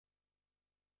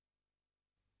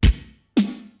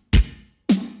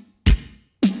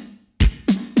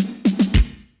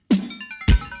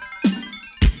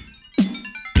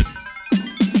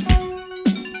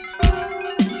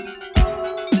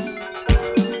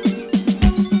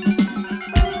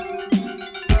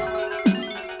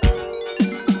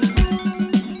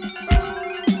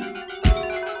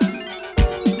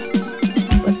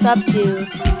up,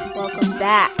 dudes? Welcome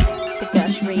back to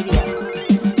Gush Radio.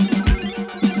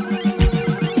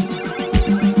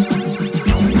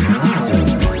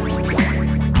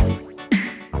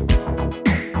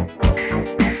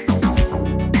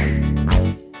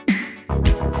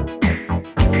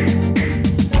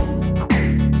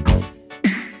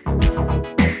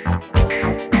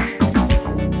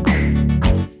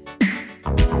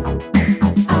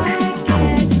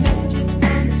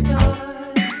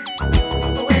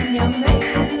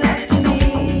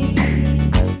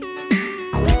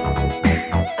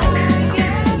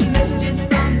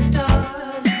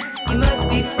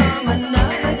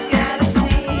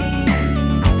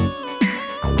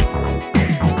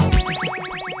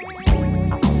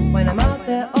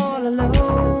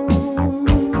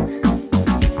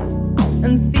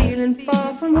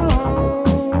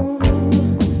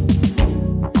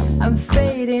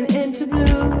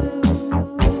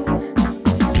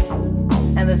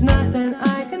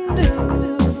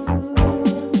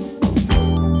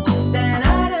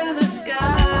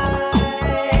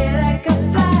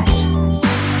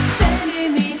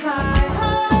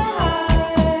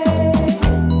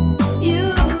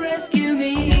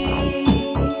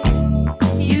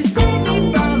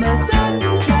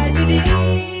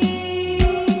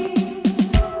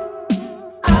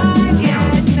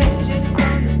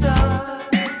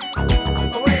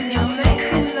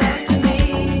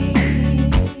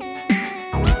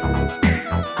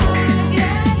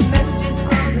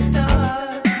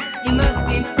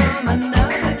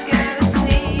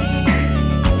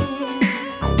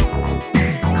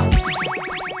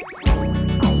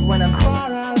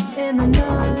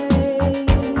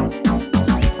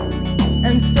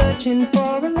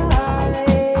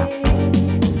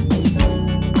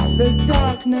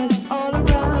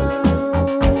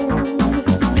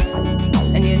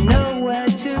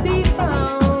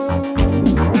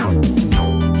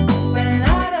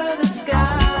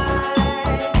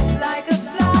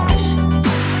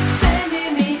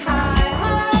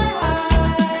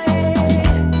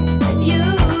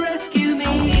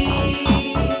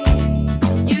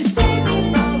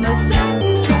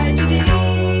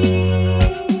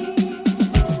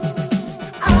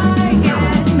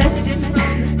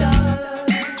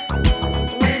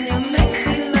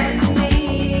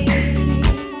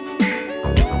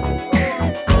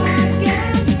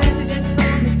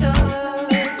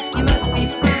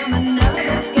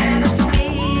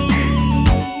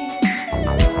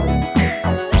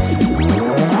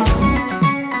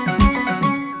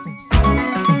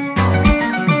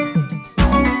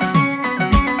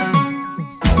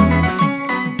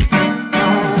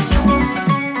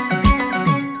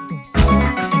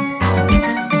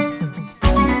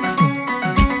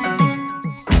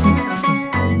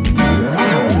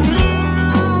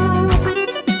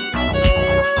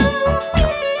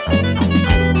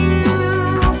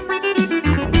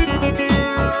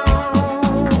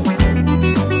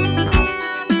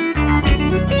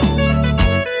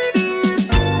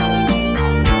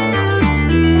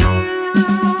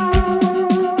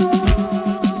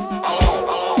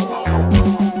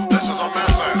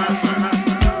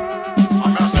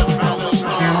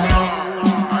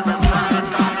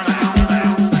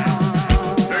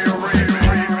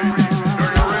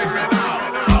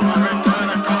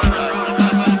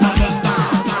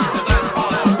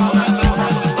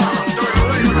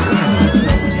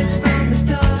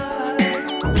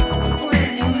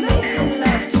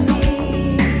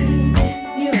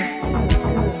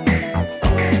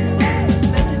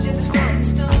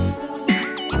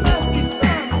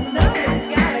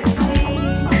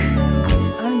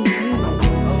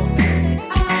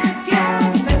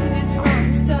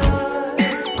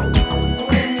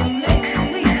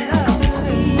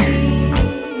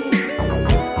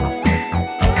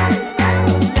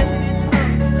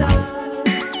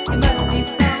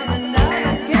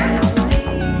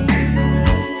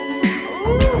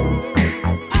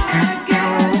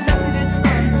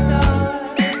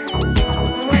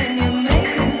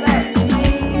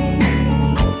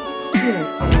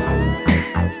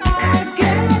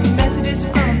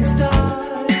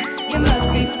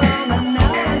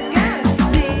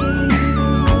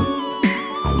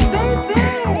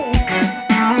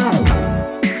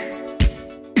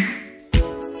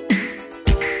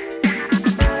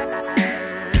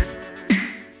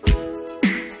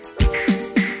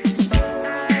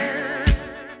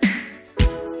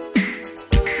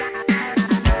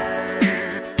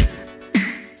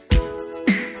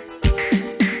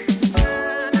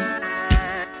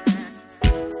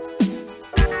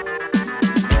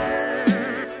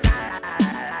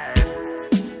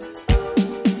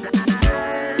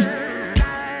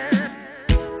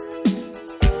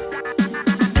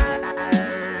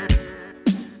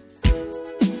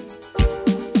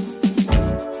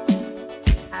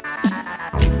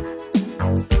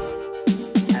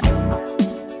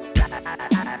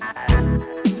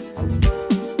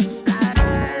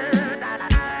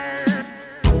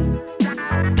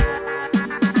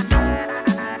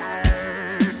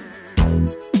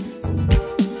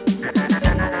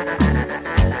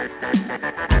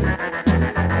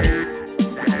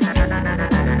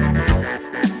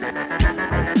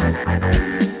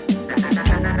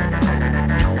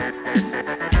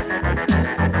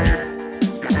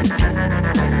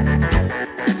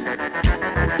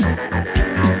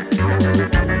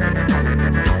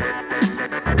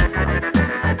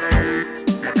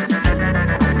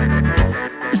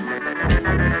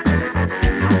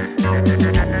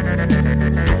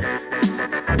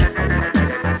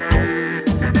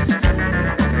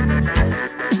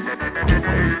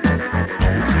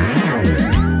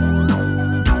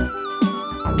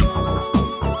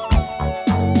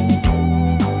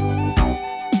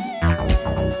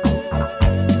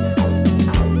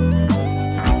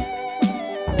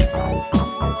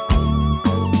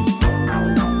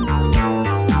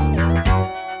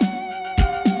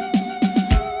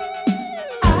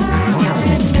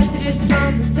 Messages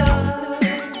from the stars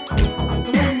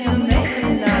when you're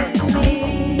making love to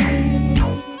me.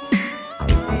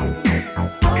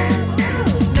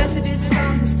 Messages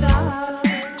from the stars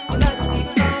must be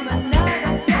from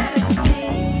another galaxy.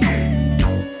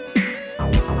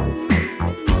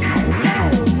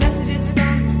 Messages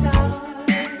from the stars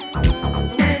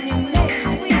when you make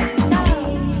sweet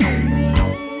love to me.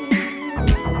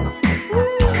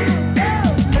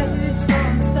 Messages from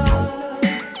the stars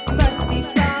must be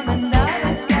from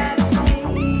another galaxy.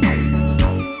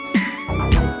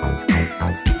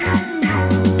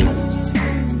 Messages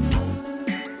from the stars.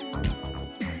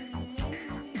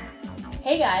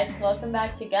 Hey guys, welcome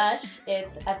back to Gush.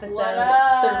 It's What episode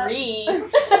up? 3.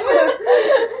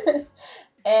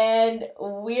 And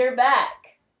we're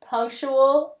back.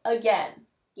 Punctual again.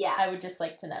 Yeah. I would just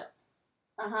like to note.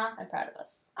 I'm proud of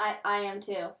us. I am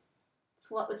too. It's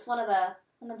one of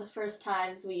the first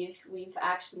times we've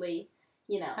actually,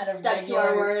 Had a stuck to our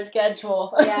regular word.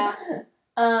 schedule. Yeah.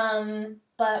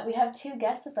 But we have 2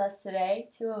 guests with us today.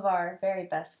 2 of our very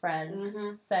best friends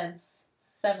Mhm. since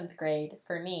 7th grade,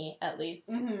 for me at least.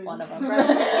 Mhm. One of them.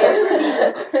 Freshman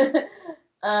year for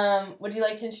me. Would you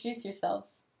like to introduce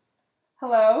yourselves?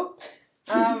 Hello,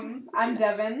 I'm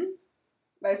Devin.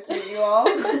 Nice to meet you all.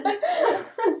 And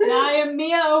I am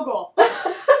Mia Ogle. The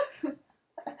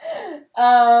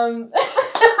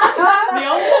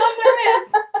only one there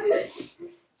is.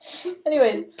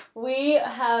 Anyways, we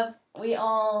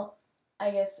all,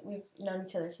 I guess we've known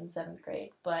each other since 7th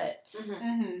grade, but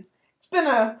Mhm. It's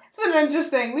been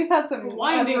interesting. We've had some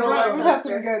Winding we've roller had some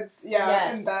coaster. goods,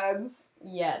 Yes. and bads.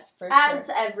 yes, for As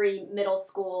sure. every middle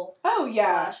school Oh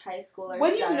yeah. / high schooler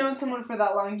When you've does. known someone for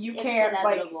that long, you It's can't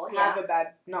inevitable, yeah.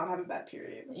 not have a bad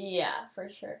period. Yeah, for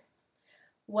sure.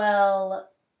 Well,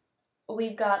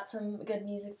 we've got some good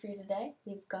music for you today.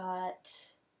 We've got,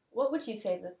 what would you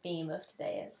say the theme of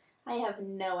today is? I have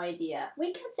no idea.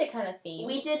 We kept it kind of themed.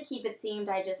 We did keep it themed.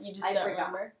 I You just I don't forgot.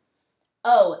 remember?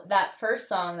 Oh, that first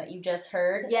song that you just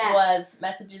heard Yes. was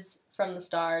Messages from the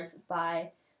Stars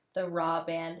by the Raw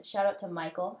Band. Shout out to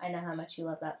Michael. I know how much you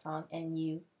love that song, and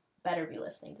you better be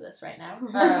listening to this right now.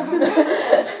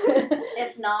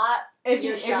 If not, If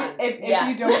You're you shunned. if Yeah.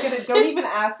 you don't get it, don't even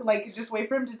ask. Like, just wait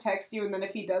for him to text you, and then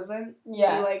if he doesn't,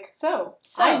 yeah. be like, so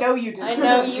So, I know you didn't. I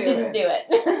know you didn't do it.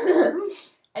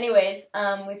 Anyways,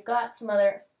 we've got some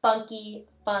other funky,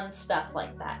 fun stuff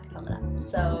like that coming up.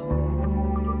 So.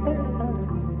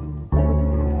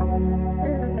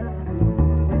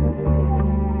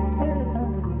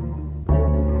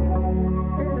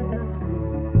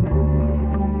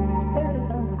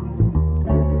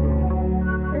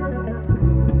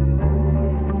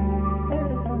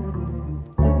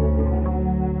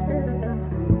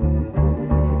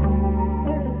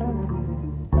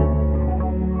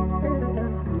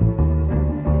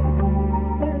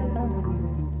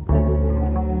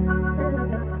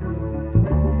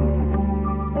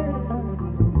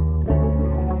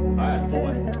 Alright,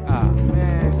 boy. Ah,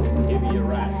 man. Give you your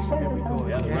rights. Here we go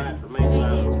You have the right again. to remain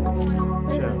silent.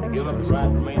 Chill. Give up the chill. right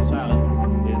to remain silent.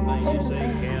 Anything you say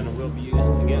can or will be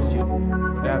used against you.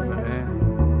 Whatever, man.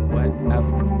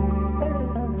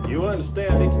 Whatever. You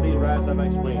understand each of these rights I've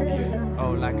explained to you.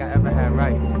 Oh, like I ever had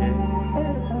rights, kid.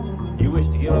 You wish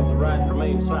to give up the right to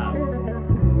remain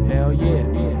silent. Hell yeah.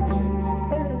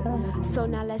 So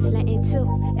now let's let into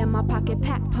in my pocket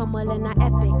pack, pummeling our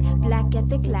epic black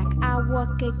ethic lack. I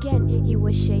walk again, you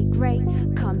a shade gray.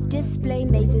 Come display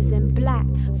mazes in black.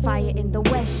 Fire in the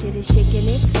west, shit is shaking,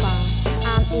 it's fine.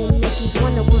 I'm in Nicky's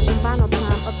Wonder Vision vinyl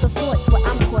time of the forts where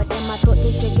I'm caught and my thought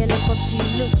is shaking up a few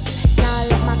loops. Now I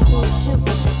let my cool shoot.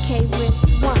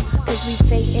 K-Risk 1, cause we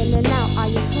fade in and out. Are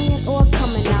you swinging or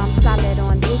coming now? I'm solid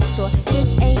on this store.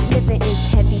 This ain't living, it's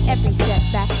heavy. Every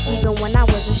setback, even when I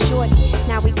was a shorty.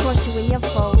 Now we cross you in your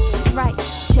foe thrice.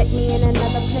 Check me in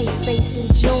another place, space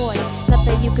and joy.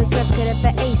 Nothing you can serve could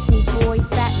ever ace me, boy.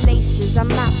 Fat laces,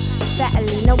 I'm out.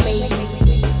 Fatly, no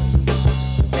maybes.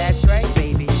 That's right,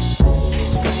 baby.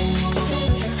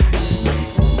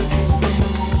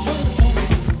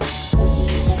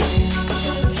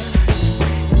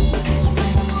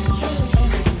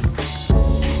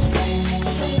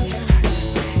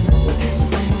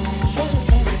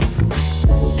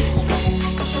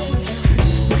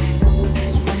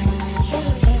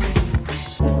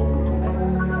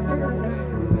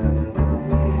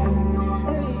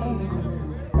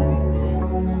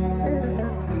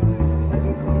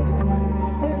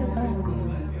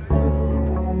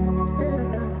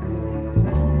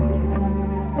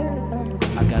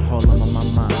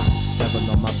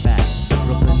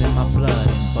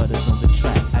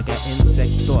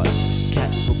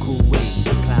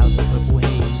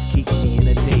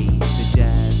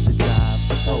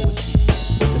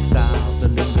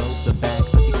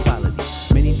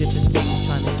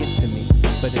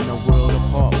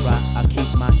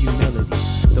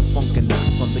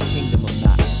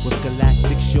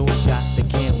 Short shot, the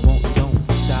can't, won't, don't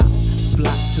stop.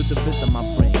 Flock to the rhythm I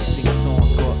bring. Sing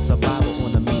songs called Survival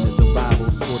on the Mina's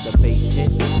arrival. Score the bass hit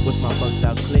with my bugged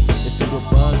out click. It's through the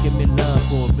bug, give me love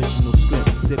for original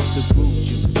script. Sip the groove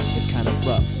juice, it's kinda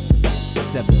rough.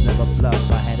 Sevens never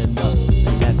bluff, I had enough.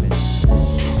 11.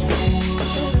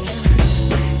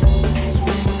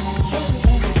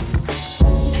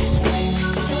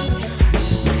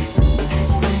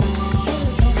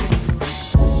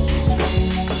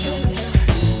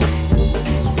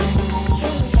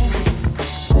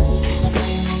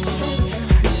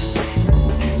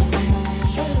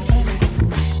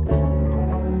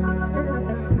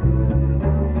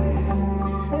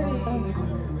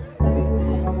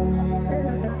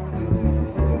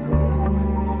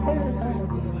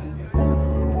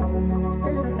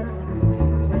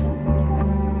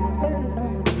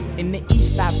 In the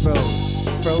east I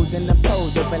rose, frozen the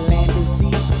pose over land and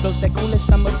seas, flows that coolest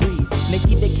summer breeze.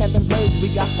 Nikki the Kevin Birds,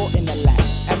 we got 4 in the lap.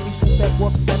 As we sleep at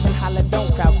warp 7, holla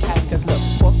don't crowd cats, cause look,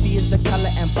 coffee is the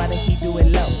color and butter, he do it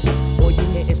low. All you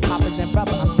hear is poppers and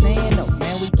rubber, I'm saying no,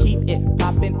 man, we keep it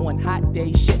poppin' on hot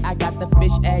days. Shit, I got the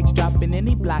fish eggs dropping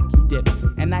any block you dip,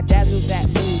 and I dazzle that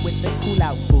mood with the cool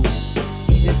out food.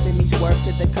 Easy send me swerve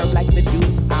to the curb like the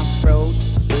dude. I'm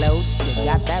froze, load, you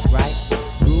got that right.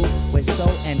 Groove with soul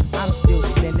and I'm still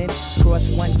spinning. Cross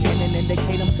 110 and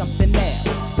indicate I'm something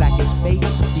else. Black as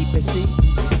space, deep as sea.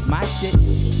 My shit's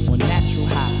on natural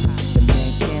high. The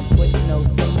man can't put no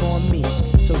thing on me.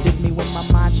 So dig me when my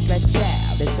mind stretch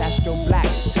out. It's astro black,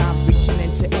 time reaching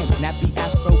into ink. Nappy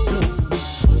afro blue. We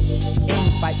swoop,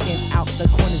 ain't fighting out the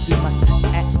corners. Do my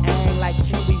thing like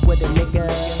Huey with a nigga.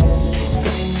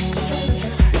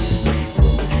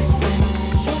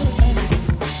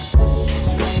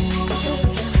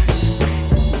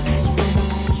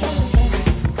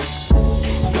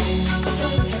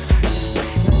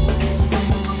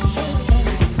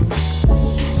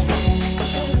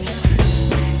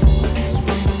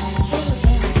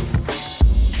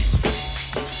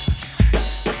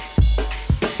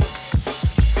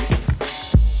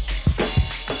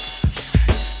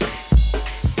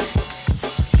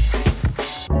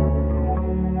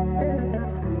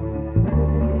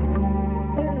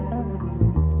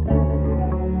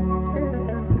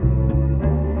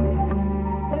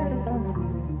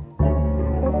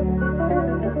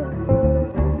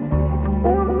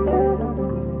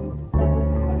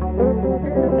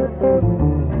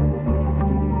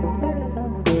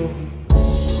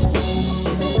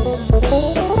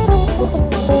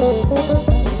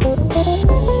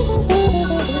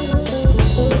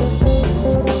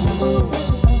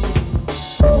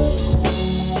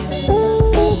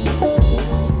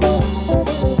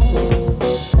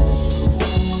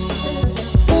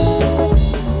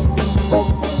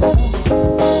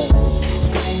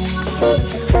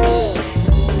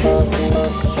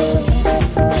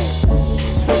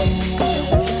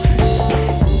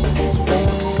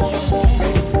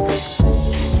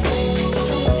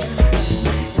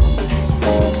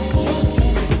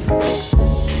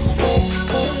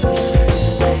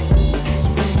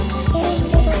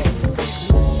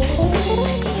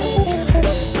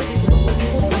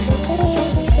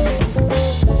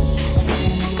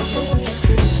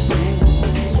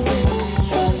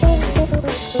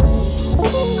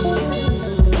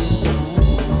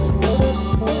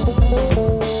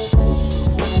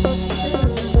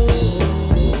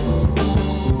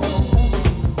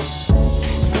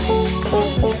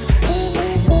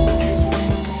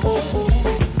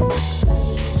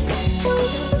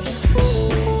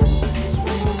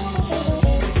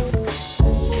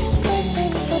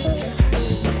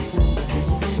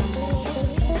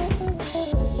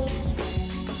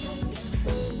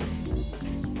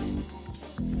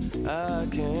 I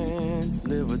can't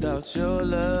live without your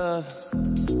love.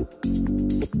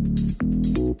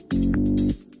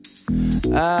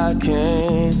 I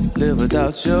can't live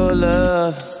without your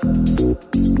love.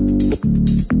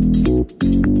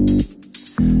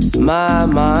 My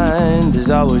mind is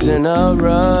always in a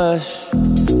rush.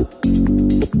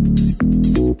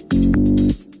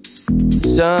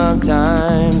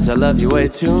 Sometimes I love you way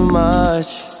too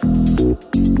much.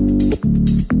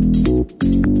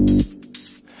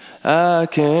 I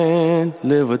can't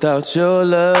live without your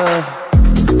love.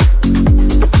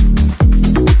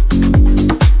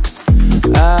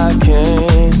 I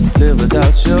can't live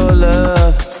without your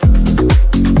love.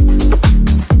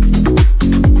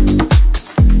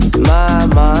 My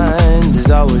mind is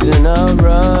always in a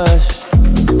rush.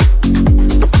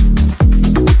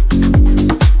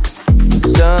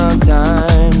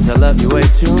 Sometimes I love you way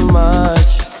too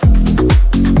much.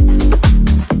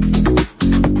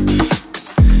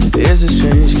 It's a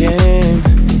strange game,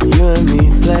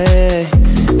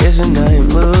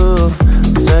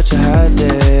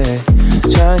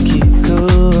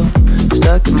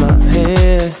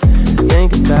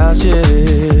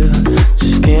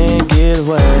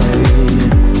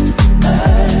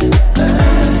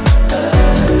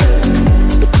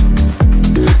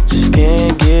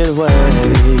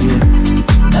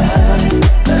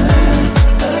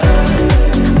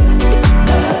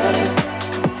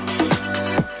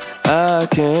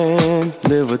 can't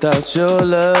live without your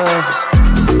love.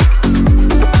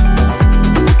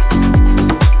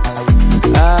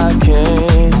 I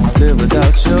can't live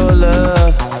without your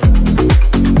love.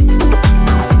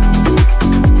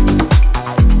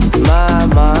 My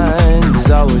mind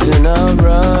is always in a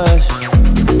rush.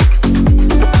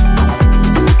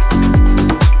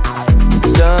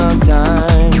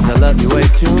 Sometimes I love you way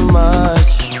too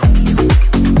much.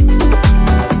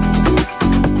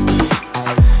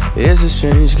 It's a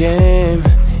strange game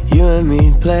you and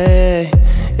me play.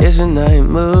 It's a night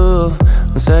move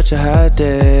on such a hot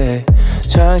day.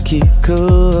 Trying to keep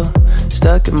cool,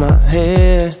 stuck in my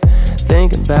head,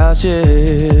 thinking about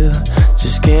you,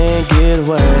 just can't get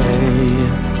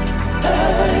away.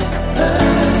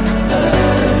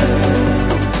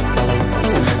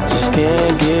 Just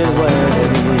can't get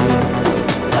away.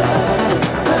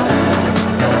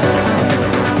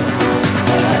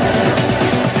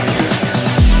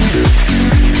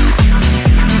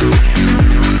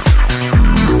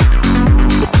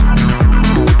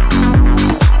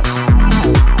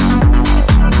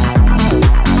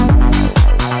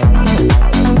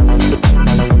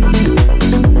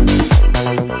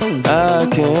 I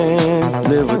can't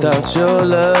live without your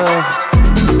love.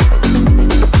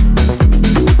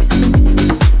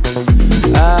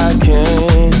 I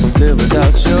can't live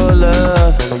without your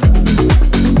love.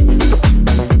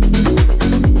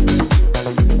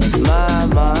 My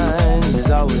mind is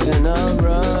always in a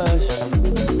rush.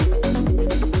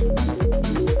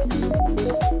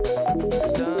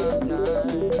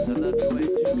 Sometimes I love you way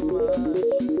too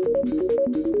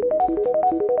much.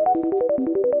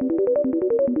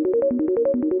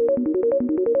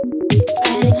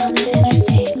 Riding on the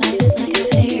interstate, life is like a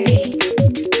fairy.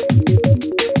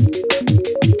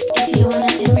 If you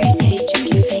wanna embrace hate, check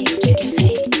your fate, check your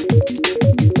fate.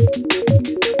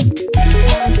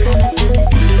 Balance karma, time is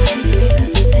money, take the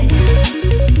repost upside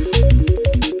down.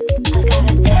 I've got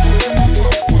a devil on my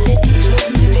left side, angel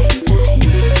on my right side.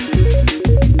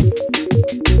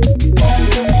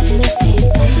 Riding on the interstate,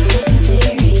 life is like a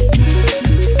fairy. If you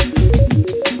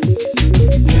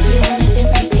wanna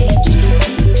embrace hate, check your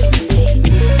fate, check your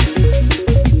fate.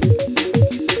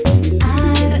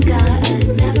 I've got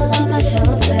a devil on my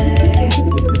shoulder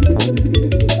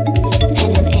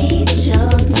and an angel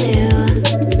too.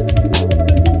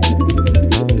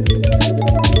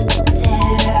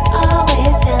 They're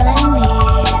always telling me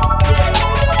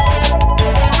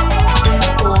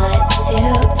what to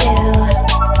do.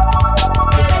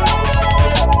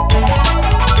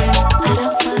 I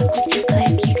don't fuck with your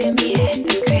clique. You can be a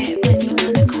hypocrite when you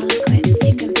wanna call it quits.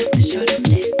 You can pick the shortest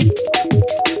stick.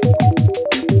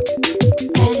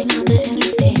 Riding on the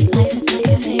interstate, life is like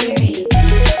a fairy.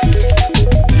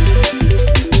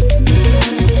 If you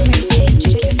wanna embrace hate,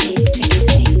 check your fate, check your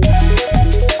fate.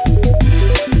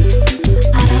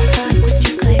 I don't fuck with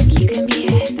your clique. You can be a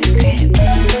hypocrite when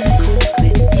you wanna call it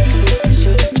quits. You can pick the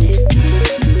shortest stick.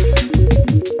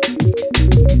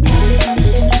 Riding on the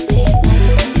interstate, life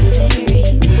is like a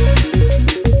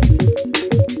fairy.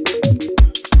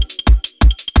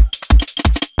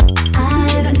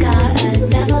 I've got a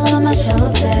devil on my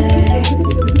shoulder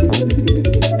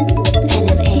and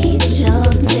an angel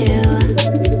too.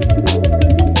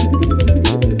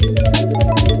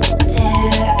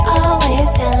 They're always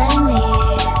telling me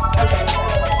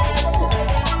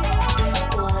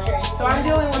what. So I'm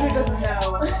the only one who doesn't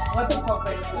know what this whole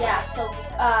thing is about. Yeah, so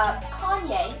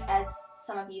Kanye, as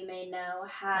some of you may know,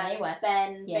 has Kanye West.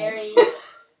 been Yay.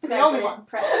 very only one.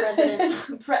 President.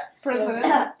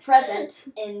 present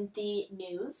in the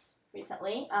news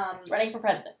recently. He's running for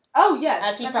president. Oh, yes.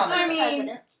 As he promised. I mean,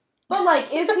 President. but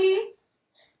like, is he?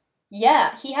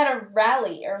 Yeah, he had a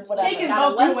rally or whatever. Taking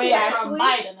got a votes away website, from actually.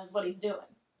 Biden is what he's doing.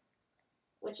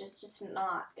 Which is just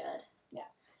not good. Yeah.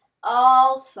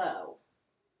 Also,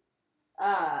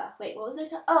 wait, what was I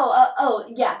talking? Oh,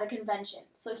 yeah, the convention.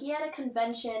 So he had a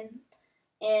convention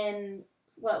in,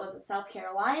 what was it, South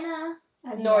Carolina? I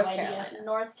have North no idea. Carolina.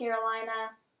 North Carolina.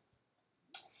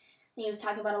 He was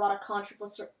talking about a lot of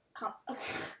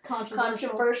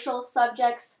controversial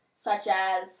subjects, such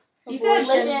as He said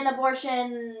religion,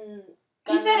 abortion.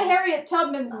 He gun- said Harriet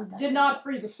Tubman Oh, did not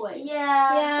free the slaves.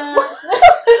 Yeah. Yeah.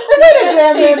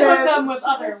 She put them with He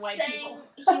other was white saying,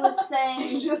 people. he was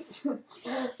saying, Just he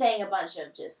was saying a bunch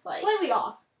of just like slightly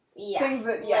off. yeah, Things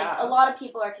that- like yeah. a lot of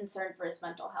people are concerned for his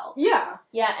mental health. Yeah.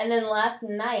 Yeah, and then last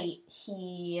night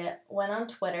he went on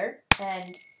Twitter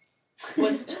and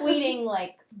was tweeting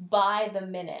like by the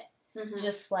minute. Mhm.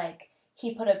 Just like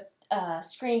he put a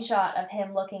screenshot of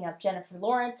him looking up Jennifer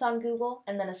Lawrence on Google,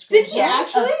 and then a Did he screenshot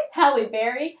actually? of Halle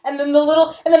Berry, and then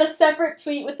a separate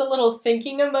tweet with the little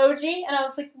thinking emoji, and I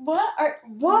was like,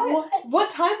 What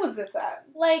time was this at?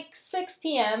 Like 6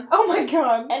 p.m. Oh my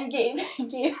god. And Gabe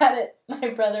had it. My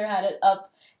brother had it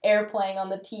up, airplaying on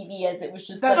the TV as it was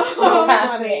just That's like so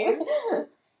happening.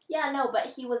 Yeah, no, but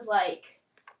he was like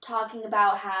talking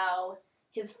about how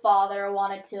his father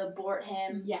wanted to abort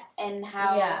him. Yes. And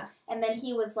how, Yeah. and then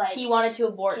he was like, He wanted to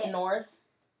abort Kim. North,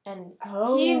 and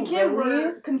Oh, He and Kim really?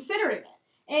 were considering it.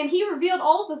 And he revealed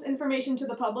all of this information to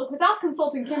the public without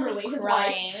consulting Kimberly, his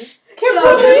crying. wife.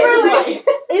 Kimberly?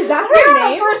 Is that her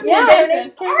name? First Yeah, name her basis.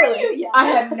 name's Kimberly. Are you? Yeah. I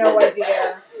had no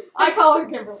idea. I call her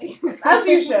Kimberly. As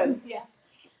you should. Yes.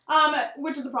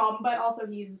 Which is a problem, but also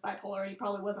he's bipolar. He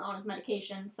probably wasn't on his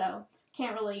medication, so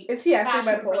can't really Is he actually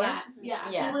bash him for bipolar? that. Yeah.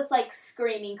 Yeah. he was like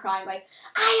screaming, crying, like,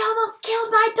 I almost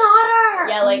killed my daughter!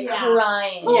 Yeah, like Yeah.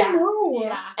 crying. Yeah. Oh, no.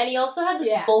 Yeah. And he also had this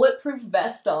Yeah. bulletproof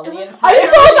vest on. It the was inside. I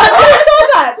saw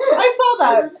that! I saw It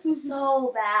that! was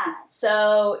so bad.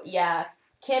 So yeah,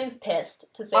 Kim's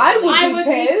pissed to say I the would least. I would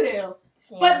be pissed. too.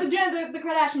 Yeah. But the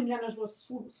Kardashian Jenners will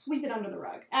sweep it under the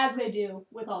rug, as they do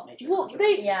with all major Well,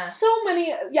 controversies. Yeah.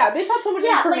 they've had so much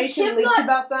Yeah, like, information Kim leaked got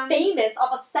about them. Famous of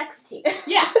a sex tape.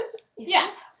 Yeah.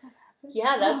 Yeah.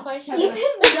 Yeah, that's why she. You was-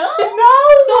 didn't know? No!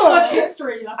 So much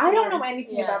history. left I to don't know learn.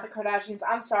 anything Yeah. about the Kardashians.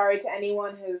 I'm sorry to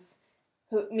anyone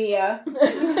Mia.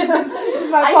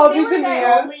 It's my I apology feel to like I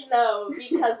Mia. only know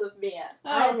because of Mia.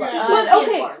 Oh, She God. keeps But me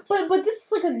okay, informed. but this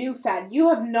is like a new fad. You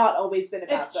have not always been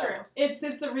about It's them. true.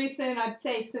 It's a recent, I'd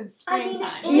say, since I mean,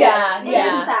 springtime. it Yes, is, it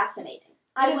yeah. is fascinating.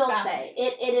 I It is will say fascinating.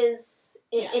 it is.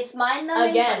 Yes. It's mind-numbing, but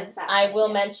Again, it's I fascinating. will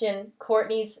mention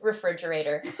Courtney's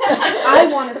refrigerator. I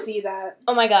want to see that.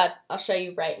 Oh my god, I'll show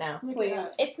you right now. Look at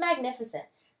Please. that. It's magnificent.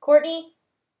 Courtney,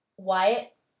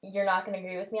 Wyatt, you're not going to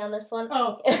agree with me on this one.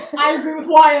 Oh, I agree with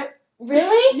Wyatt.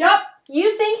 Really? Yep.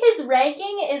 You think his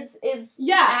ranking is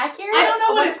Yeah. accurate? I don't know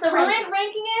what What's his the current ranking?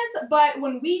 ranking is, but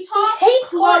when we talked, hates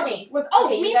Chloe Courtney. was. Oh,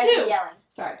 Okay, me you guys too. are yelling.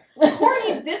 Sorry.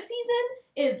 Courtney this season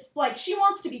is like she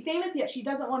wants to be famous, yet she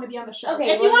doesn't want to be on the show.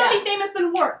 Okay, if you well, want to yeah. be famous,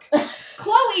 then work.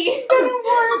 Chloe,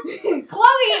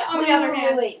 Chloe, on the other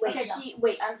hand, Wait, okay, go.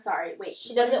 wait, I'm sorry. Wait,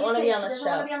 She doesn't what wanna did you be say? on the She doesn't show.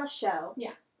 want to be on the show.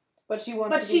 But she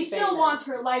wants But to she be still famous. wants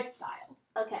her lifestyle.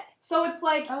 Okay, So it's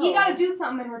like Oh. you got to do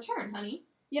something in return, honey.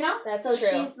 You know? That's so true.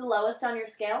 she's the lowest on your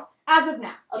scale. As of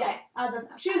now. Okay. Yeah, as of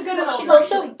now. She was good So at She's all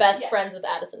also things. best Yes. friends with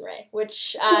Addison Rae,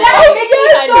 which Yes,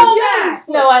 I so yes.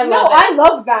 No, I No, love it. I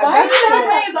love that. Why That's Addison so-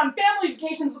 Rae is on family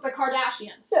vacations with the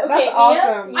Kardashians. Okay, That's Mia,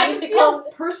 awesome. you I need just to feel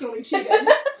come personally cheated.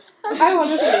 I want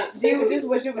to see it. Do you just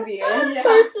wish it was you? Yeah.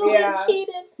 personally Yeah.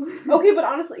 cheated. Okay, but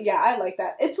honestly, yeah, I like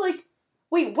that. It's like,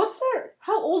 wait, what's their?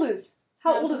 How old is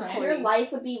Addison Rae. Your Courtney?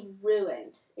 life would be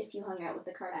ruined if you hung out with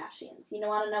the Kardashians. You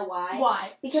want to know why?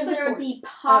 Why? Because She's like there would 40. be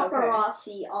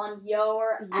paparazzi on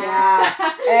your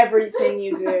ass. Yeah, everything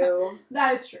you do.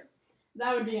 That is true.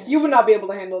 That would be an You would not be able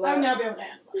to handle I would that. not be able to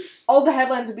handle it. All the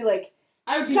headlines would be like,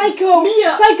 I would be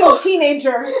psycho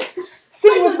teenager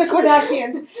sitting with the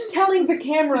Kardashians, telling the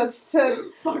cameras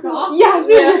to. fuck off. Yeah,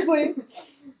 seriously.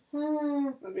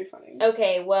 That'd be funny.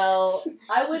 Okay, well,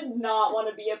 I would not want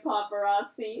to be a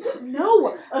paparazzi.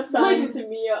 No. Assigned Like- to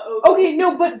Mia Oakley. Okay,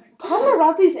 no, but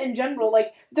paparazzis in general,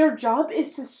 like, their job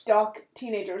is to stalk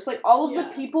teenagers. Like, all of Yeah.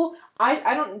 the people,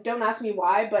 I don't ask me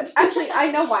why, but actually,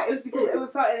 I know why. It was because it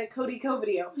was saw in a Cody Co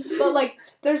video. But, like,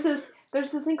 there's this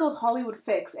thing called Hollywood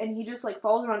Fix, and he just, like,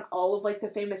 follows around all of, like, the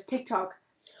famous TikTok.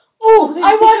 oh, the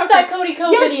I watched that TikTokers. Cody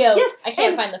Co Yes, video. yes, I can't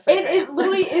and find the phrase It, right it now.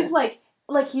 literally is, like,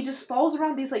 he just follows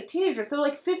around these, like, teenagers. They're,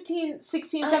 like, 15,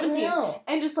 16, 17. I know.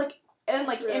 And just, like, and,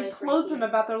 like, It's really implodes freaky. them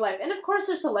about their life. And, of course,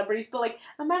 they're celebrities, but, like,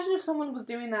 imagine if someone was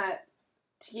doing that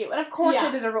to you. And, of course, Yeah.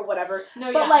 they deserve it, whatever.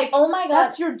 No, But, yeah. like, Oh my god.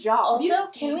 that's your job. Also, You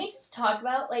can we just talk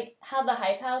about, like, how the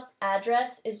Hype House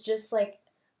address is just, like,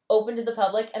 open to the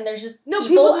public, and there's just No, people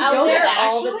people just out go there there,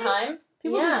 all the actually? time?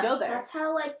 People yeah. just go there. That's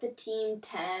how, like, the Team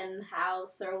 10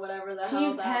 house or whatever the Team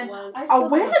hell that 10. was. I Oh, still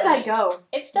where think did I that go?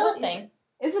 It's still What a thing.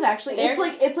 Is it actually? There's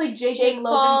It's like Jake, Jake and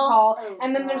Logan Paul. Paul,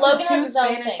 and then there's Logan the has two his own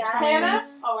Spanish thing. Tana?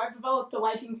 twins. Oh, I've developed a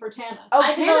liking for Tana. Oh,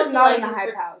 I Tana's developed not a in the liking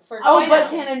Hype House. for Oh, Tana. but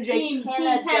Tana and Jake. Team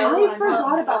Tana 10 Joe. I was forgot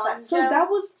on about that. So Joe. that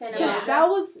was Tana so Joe. that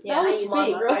was Yeah, that I was use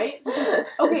fake, Monroe. right?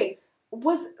 Okay,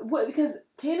 because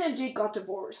Tana and Jake got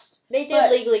divorced. They did But-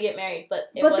 legally get married, but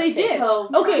it But was they fake. did. So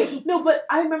Okay, funny. no, but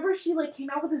I remember she like came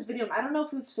out with this video, and I don't know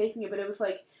if it was faking it, but it was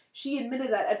like she admitted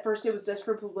that at first it was just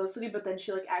for publicity, but then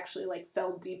she like actually like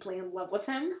fell deeply in love with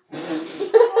him.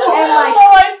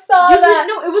 Oh, I saw You that. see,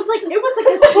 no, it was like a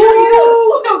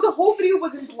serious. No, the whole video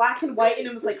was in black and white, and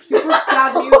it was like super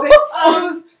sad music.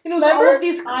 And it was all Remember? of these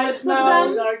these I clips of smell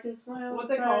them. Dark and smile.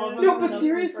 What's it called? No, but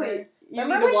seriously, you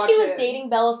Remember need to when watch she was it. dating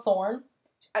Bella Thorne?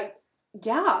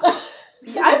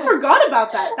 Yeah, I forgot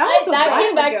about that. That was a that while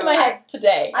came back ago. to my head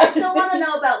today. I still want to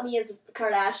know about Mia's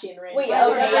Kardashian ring. Wait, Like,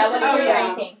 okay, yeah, what's your yeah.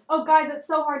 ranking? Oh, guys, it's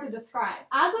so hard to describe.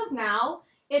 As of now,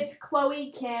 it's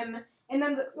Khloe, Kim, and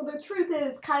then the truth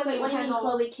is Kylie Wait, what do you mean,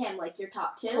 Kendall. Khloe, Kim? Like your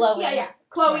top two? Khloe. Yeah,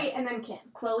 Khloe and then Kim.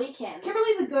 Khloe, Kim.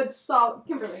 Kimberly's a good solid.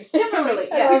 Kimberly. Kimberly,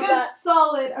 I yes. love It's a good that.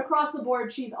 solid across the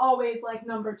board. She's always like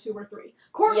number 2 or 3.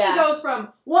 Courtney Yeah. goes from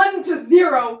 1 to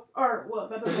 0, or well,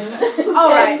 that doesn't make sense. All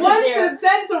right. 1 0. to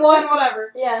 10 to 1,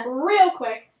 whatever. Yeah. Real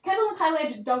quick. Kendall and Kylie I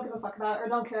just don't give a fuck about or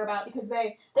don't care about because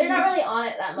They're not really on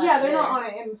it that much. Yeah, they're not either.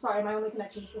 on it, and sorry, my only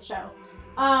connection is the show.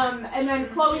 And then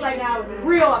Khloe right now is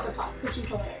real at the top because she's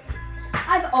hilarious.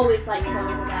 I've always liked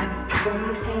Khloe the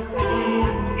best.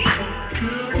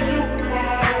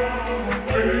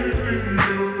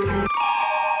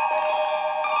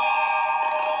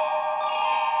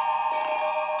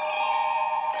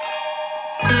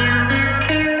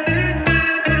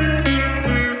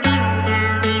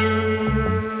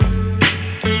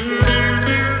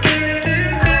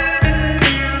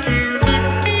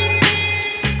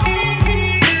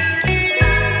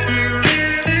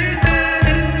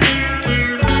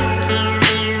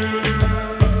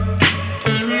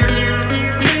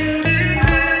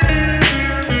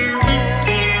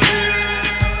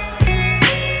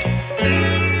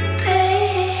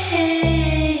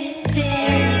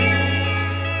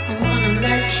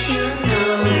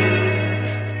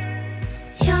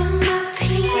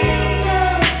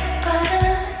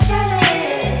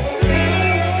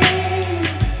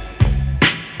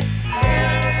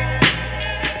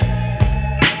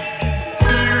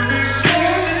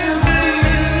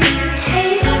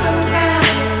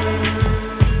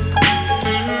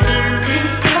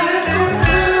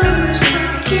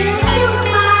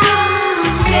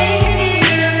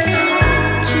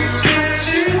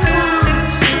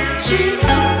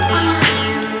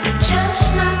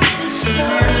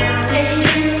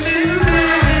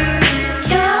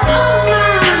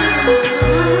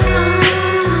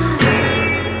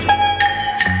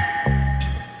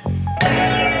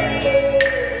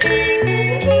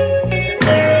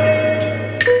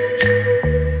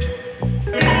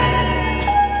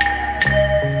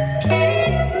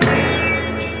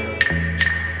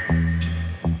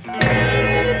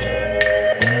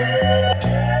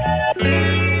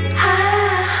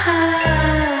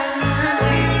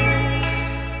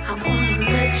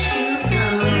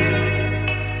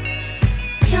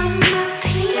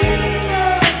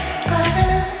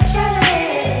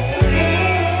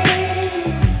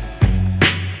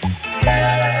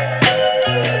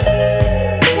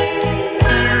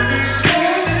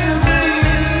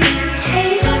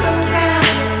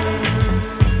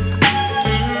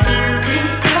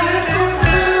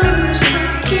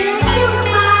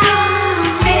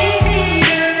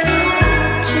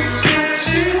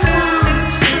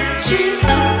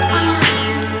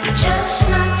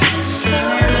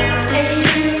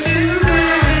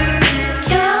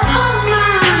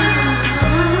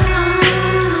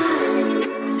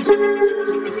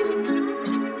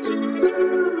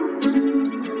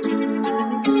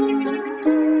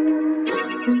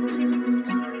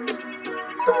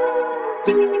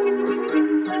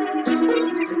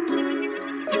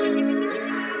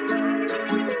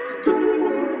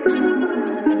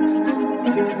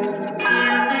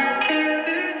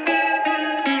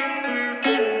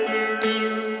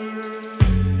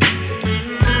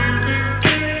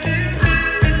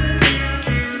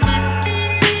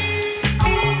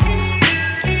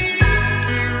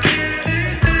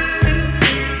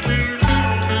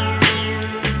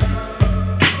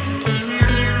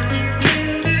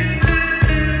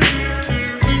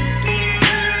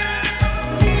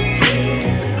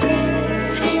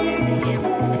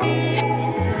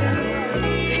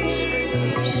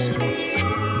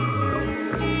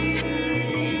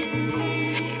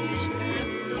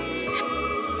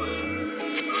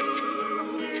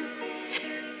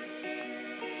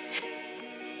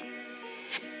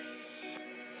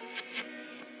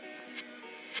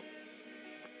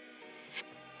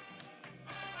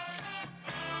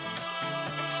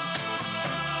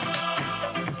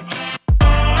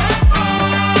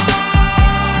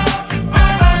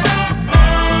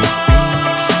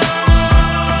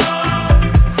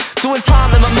 Doing time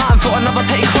in my mind for another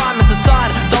petty crime is a sign.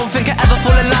 Don't think I ever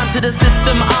fall in line to the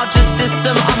system, I'll just diss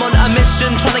them. I'm on a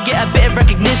mission, trying to get a bit of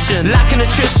recognition. Lacking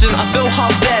nutrition, I feel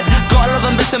half dead. Got a lot of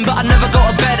ambition, but I never go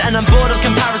to bed. And I'm bored of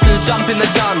comparisons, jumping the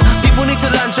gun. People need to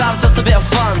learn to have just a bit of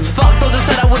fun. Fuck those that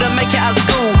said I wouldn't make it at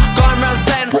school. Going around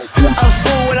saying, a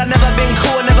fool, and I've never been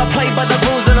cool, and never played by the rules.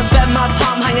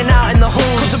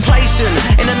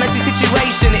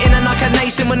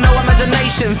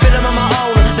 inspiration, feeling on my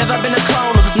own. Never been a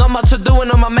clone, not much to do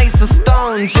and all my mates are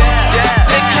stones, yeah.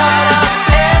 Get caught up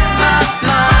in my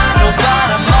mind, oh but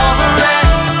I'm over it.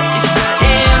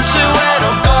 Into it,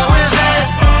 I'll go with it.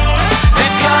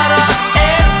 Get caught up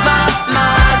in my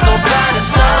mind, oh but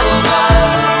it's over.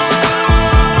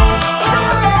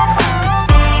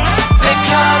 Get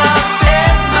caught up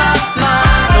in my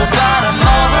mind, oh but I'm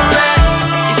over it.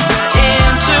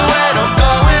 Into it, I'll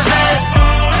go with it.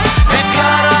 Get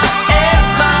caught up in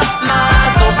my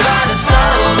mind, oh but it's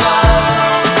over.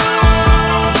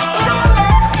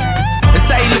 They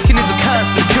say looking is a curse,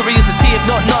 but curiosity if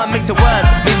not, it makes it worse.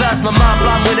 Reverse my mind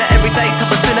blind with it every day,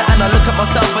 type of sinner. And I look at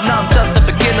myself and now I'm just a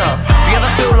beginner. If you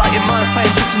ever feel like your mind's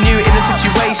playing tricks on you in a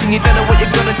situation, you don't know what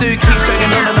you're gonna do, keep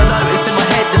dragging on and I know it's in my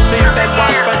head. The spoon-fed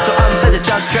widespread so unsaid it's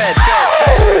just dread.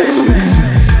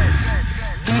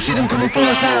 Can you see them coming for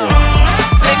us now?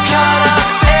 They caught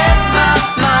up in my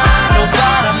mind, oh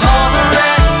but I'm over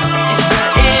it.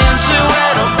 Into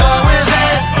it, I'll go with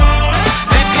it.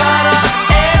 They caught up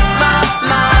in my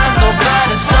mind, oh but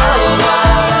it's over.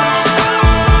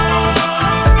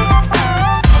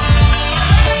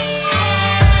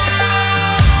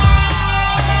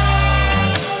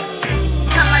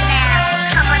 Come on now,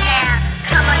 come on now,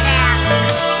 come on now.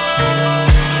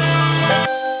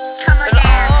 Come on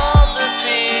now. All the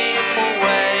people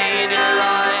wait in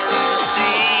line to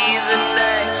see the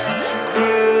next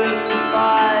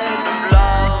crucified of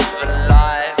love and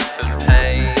life and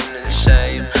pain and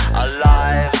shame. Our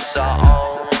lives are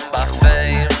owned by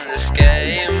fame, this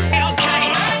game. Okay,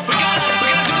 we gotta do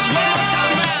this one more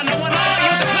time round. I want all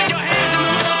you to put your hands in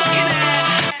the motherfucking air.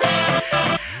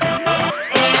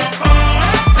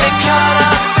 They caught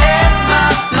up in my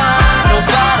mind, oh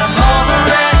but I'm over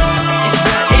it.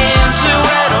 Into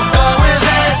it, I'll go with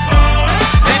it.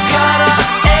 They caught up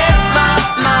in my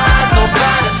mind, oh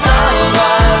but it's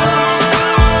over.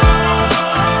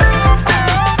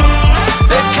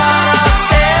 They caught up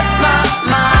in my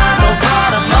mind, oh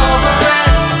but I'm over it.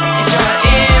 If you're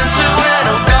into it,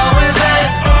 I'll go with it.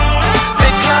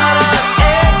 They caught up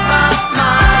in my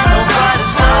mind, oh but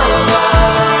it's over.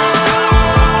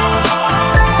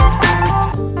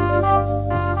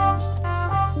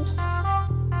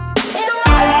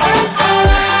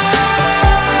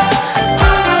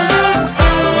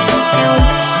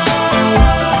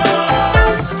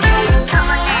 Come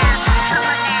on now, come on now, come on now, come on now, come on now, come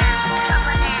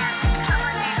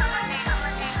on now,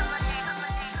 come on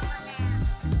now.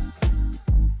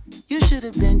 You should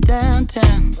have been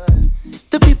downtown.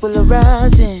 The people are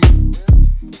rising.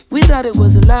 We thought it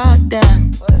was a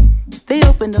lockdown. They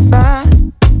opened the fire.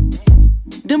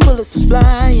 Them bullets was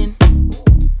flying.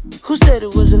 Who said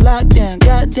it was a lockdown?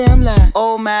 Goddamn lie.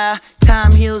 Oh my,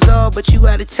 time heals all, but you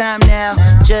out of time now.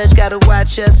 Judge gotta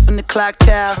watch us from the clock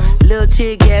tower. Little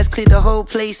tear gas cleared the whole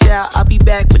place out. I'll be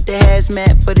back with the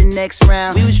hazmat for the next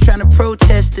round. We was trying to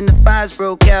protest and the fires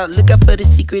broke out. Look out for the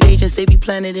secret agents, they be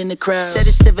planted in the crowd. Said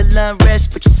it's civil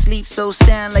unrest, but you sleep so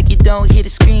sound like you don't hear the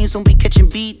screams when we catching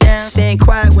beat down. Staying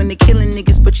quiet when they killing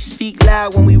niggas, but you speak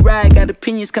loud when we ride. Got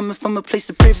opinions coming from a place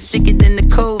of privilege. Sicker than the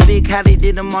COVID, how they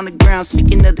did them on the ground.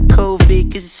 Speaking of the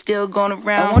COVID, is it still going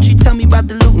around? Won't you tell me about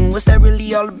the looting? What's that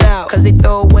really all about? Cause they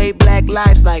throw away black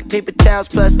lives like paper towels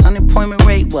plus unemployment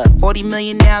rate. What, 40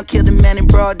 million now? Killed a man in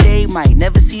broad day, might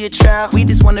never see a trial. We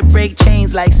just wanna break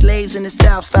chains like slaves in the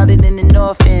south. Started in the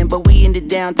north end, but we in the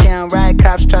downtown. Riot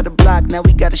cops try to block, now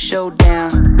we got a showdown.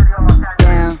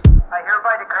 Down. I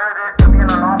hereby declare this to be an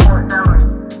unlawful assembly,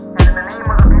 and in the name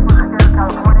of the people of the state of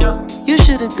California, You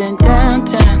should have been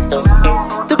downtown.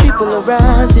 The people are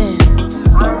rising.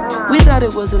 We thought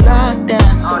it was a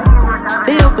lockdown.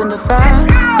 They opened the fire.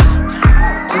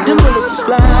 Them bullets was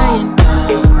flying.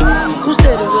 Who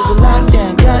said it was a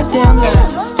lockdown? Goddamn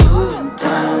lies.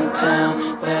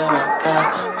 Downtown, where I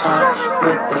got popped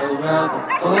with the rubber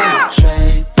bullet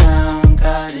tray pound.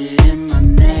 Got it in my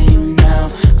name now.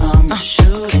 I'm a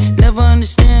shooter. Never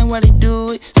understand why they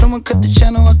do it. Someone cut the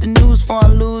channel off the news before I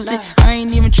lose it. I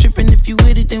ain't even tripping. If you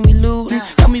with it, then we lootin'.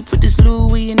 Help me put this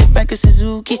Louis in the back of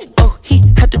Suzuki. Oh, he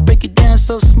had to break it down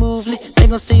so smoothly. They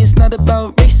gon' say it's not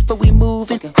about race, but we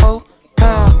moving. Ho,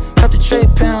 pow, cut the tray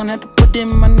pound. Had to put in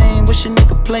my name. Wish a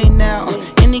nigga play now.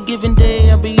 Any given day,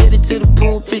 I'll be headed to the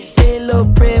pulpit. Say a little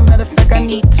prayer. Matter of fact, I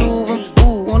need two of them.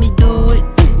 Ooh, won't he do it?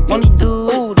 Won't he do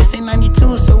it? Ooh, this ain't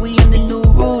 92, so we in the new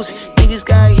rules. Niggas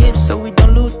got hips, so we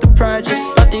don't lose the projects.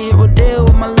 About to hit Rodale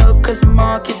with my little cousin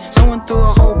Marcus. Someone threw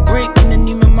a whole brick in the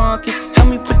Neiman Marcus. Help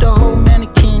me put the whole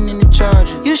mannequin in the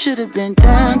charger. You should have been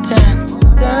downtown.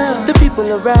 The people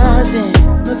are rising.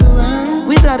 Look around.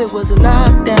 We thought it was a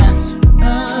lockdown.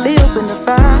 They opened the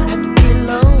fire.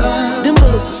 Them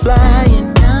bullets was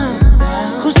flying.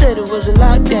 Who Who said it was a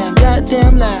lockdown?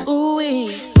 Goddamn lie. Ooh wee.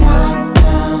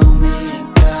 Lockdown, we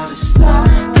ain't gotta stop.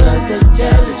 Cause they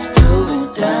tell us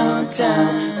to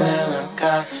downtown. Where I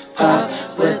got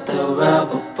pop with the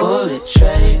rubber bullet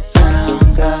tray.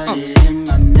 Found, got it in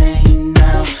my name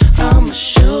now. I'ma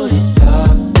shoot it.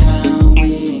 Lockdown,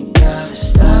 we ain't gotta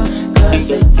stop. Cause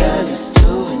they tell us to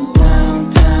in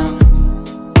downtown.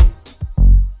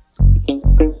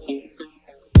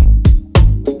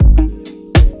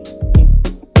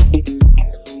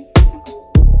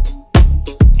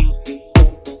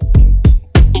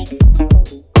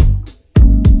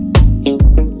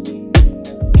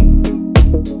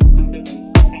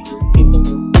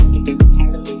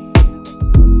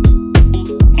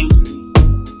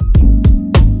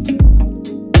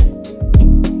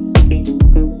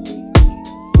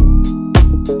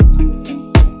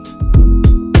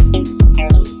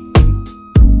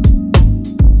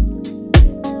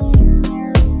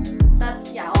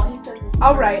 That's, yeah, all he says is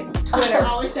All right, Twitter.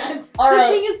 All he says. All The right,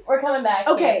 thing is- we're coming back.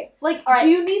 Okay, like, All right. do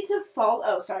you need to follow?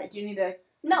 Oh, sorry. Do you need to?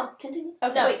 No, continue.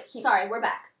 Okay. No, Wait, sorry, we're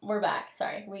back. We're back.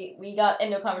 Sorry, we got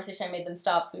into a conversation. I made them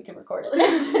stop so we could record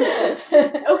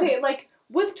it. Okay, like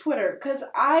with Twitter, because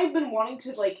I've been wanting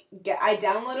to like get. I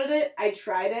downloaded it. I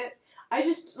tried it. I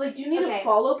just like. Do you need Okay. to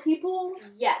follow people?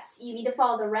 Yes, you need to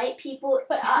follow the right people.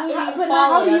 But Uh, who if do you you But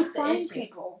follow? how do you That's the find issue.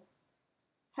 people?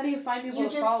 How do you find people You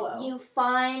to just follow? you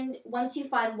find once you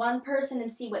find one person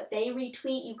and see what they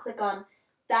retweet, you click on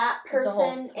that person.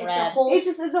 It's a whole thread. whole It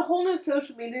just is a whole new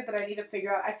social media that I need to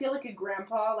figure out. I feel like a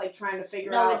grandpa, like trying to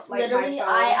figure out. no, it's like, literally my phone.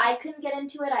 I couldn't get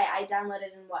into it. I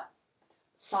downloaded in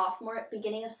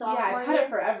beginning of sophomore Yeah, I've had year. it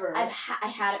forever. I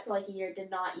had it for like a year, did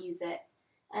not use it,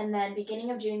 and then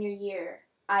beginning of junior year,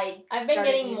 I've been started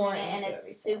getting using more it, and into it it's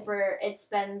recently. super. It's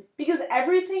been because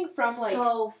everything from like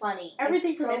so funny.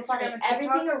 everything It's from so Instagram funny. and TikTok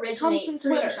Everything comes from originates.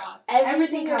 Twitter. Screenshots.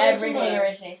 Everything Everything originates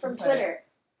originates from from Twitter. Twitter.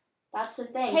 That's the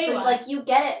thing. Kayla. So like you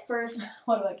get it first.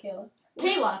 What about Kayla?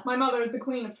 Kayla, my mother is the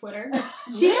queen of Twitter.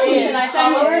 She is. Can I Sends-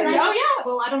 follow her? Oh yeah,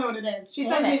 well I don't know what it is. She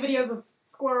Damn sends me videos of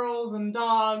squirrels and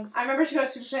dogs. I remember she got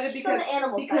super excited She's on because the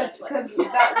animal because side of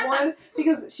Twitter.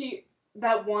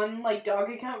 that one like dog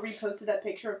account reposted that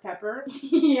picture of Pepper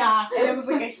Yeah. and it was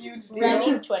like a huge deal.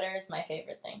 Remy's Twitter is my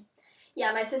favorite thing.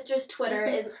 Yeah, my sister's Twitter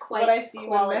This is quite what I see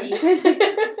quality. when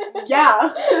men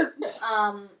yeah.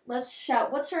 Let's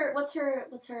shout. What's her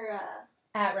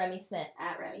At Remy Smith.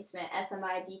 at Remy Smith?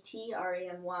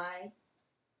 SMIDTREMY.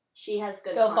 She has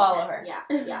good. Go content. follow her. Yeah,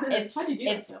 yeah. It's How'd you do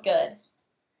that it's so good. fast?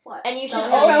 What? And you should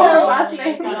Spell also her last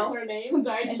name. Spell her name. I'm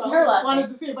sorry, I It's just her last wanted name.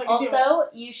 to see if I could do it. Also,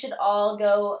 you should all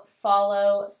go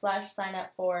follow / sign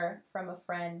up for From a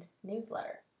Friend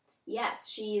newsletter. Yes,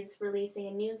 she's releasing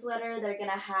a newsletter. They're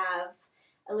gonna have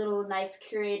a little nice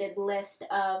curated list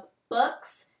of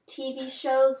books, TV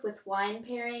shows with wine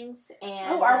pairings,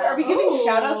 and Oh, are we giving Oh.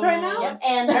 shout outs right now? Yeah.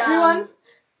 and Everyone?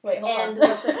 Wait, hold and on.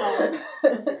 what's it called?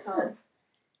 What's it called?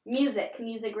 Music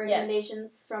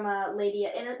recommendations from a lady,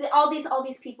 and all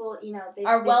these people, you know, Are they've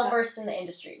well got- versed in the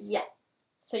industries. Yeah.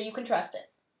 So you can trust it.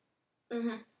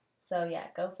 Mm-hmm. So yeah,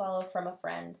 go follow From a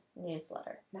Friend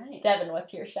newsletter. Nice. Devin,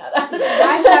 what's your shout out?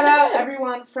 I shout out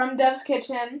everyone from Dev's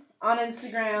Kitchen on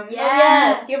Instagram.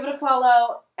 Yes. Give it a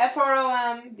follow.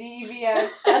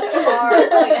 FROMDEVS.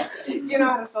 Oh, yeah. You know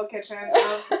how to spell kitchen.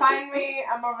 Find me.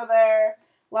 I'm over there.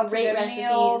 Lots Great of good recipes.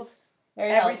 meals.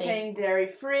 Very healthy. Everything dairy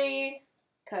free.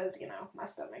 Because, you know, my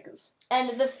stomach is. And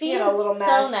the feed You know, a little is so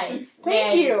mess. nice. Thank may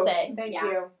I you. just say. Thank Yeah.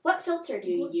 you. What filter do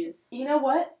you use? You know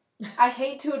what? I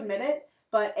hate to admit it,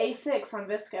 but A6 on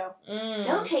Visco. Mm.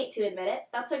 Don't hate to admit it.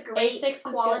 That's a great A6 is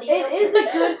quality. good. It filter. is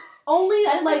a good. Only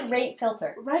That is like a great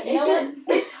filter. right. You It know just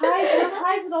what? it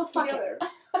ties it all Fuck it. together.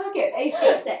 Fuck it.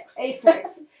 A6. A6.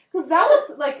 A6. Because that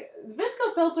was like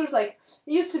Visco filters. Like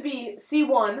it used to be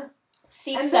C1.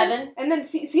 C7. And then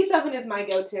C7 is my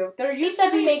go-to. There used to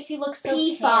C7 be makes you look so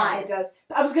P5. tan. It does.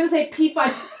 I was gonna say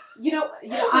P5. You know.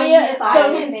 Mia I is P5.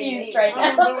 so I confused A8. right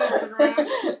I now. don't know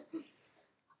Instagram.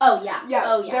 Oh yeah. Yeah.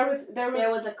 Oh yeah.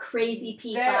 There was a crazy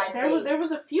P5 there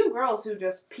was a few girls who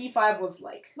just P5 was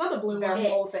like Not the blue their one.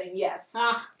 whole thing. Yes.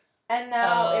 Ah, And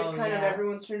now Oh, it's kind of yeah.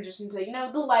 everyone's transition to, you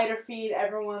know, the lighter feed.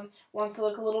 Everyone wants to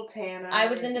look a little tanner. I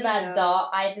was into you that know. dog.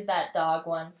 I did that dog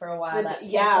one for a while. The that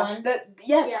pink yeah. one.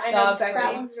 Yes, Yeah. I know Dog exactly.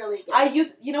 That one's really good. I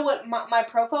use, you know what, my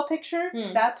profile picture,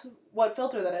 Hmm. that's what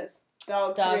filter that is.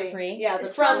 Dog 3. Yeah,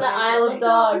 It's from the Isle of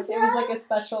Dogs. It was like a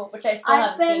special, which I still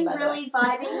I've haven't seen, been by the way. really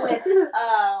vibing with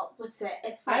what's it?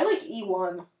 It's I like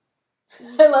E1.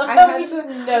 I love I how had we to- just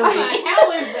know what these. the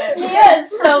hell is this? Mia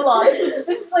is so lost.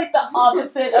 This is like the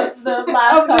opposite of the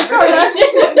last Of the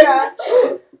conversation.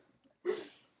 yeah.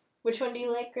 Which one do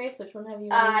you like, Grace? Which one have you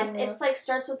been using the It's most? like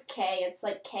starts with K. It's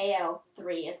like KL3.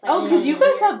 It's like Oh, because you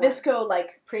guys have this. Visco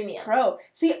like Premium. Pro.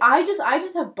 See, I just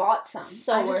have bought some.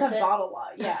 So I just worth have it. bought a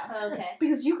lot. Yeah. Okay.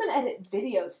 Because you can edit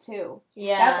videos too.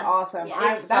 Yeah. That's awesome. Yeah,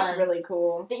 That's fun. really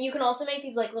cool. That you can also make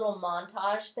these like little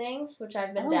montage things, which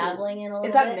I've been Oh. dabbling in a little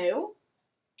Is that bit. new?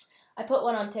 I put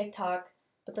one on TikTok,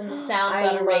 but then the sound I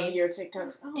got love erased. your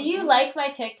TikToks. Oh, Do you like my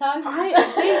TikToks?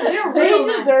 They're They real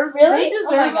nice. deserve. Really? They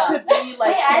Oh my deserve God. to be like,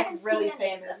 Wait, I haven't really seen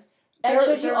any of famous. I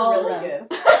showed you They're all really of them.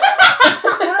 good.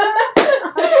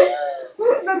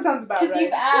 That sounds about Because right.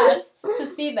 you've asked to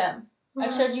see them.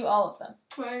 I've showed you all of them.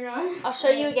 Oh my god. I'll show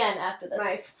you again after this.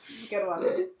 Nice, good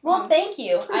one. Well, thank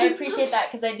you. I appreciate that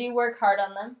because I do work hard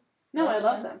on them. No, Most I of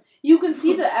love them. them. You can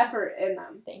see the effort in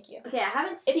them. Thank you. Okay, I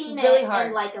haven't It's seen really it hard.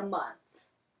 in like a month.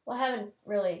 Well, I haven't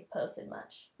really posted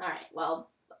much. All right. Well,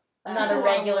 I'm That's not a a lot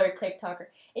of regular TikToker.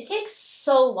 It takes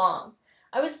so long.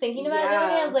 I was thinking about it the other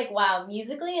day. I Yeah. was like, wow,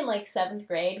 musically in like 7th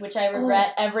grade, which I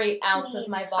regret every ounce of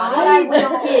my what body. I would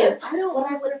don't- give. I don't. What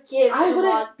I would give I to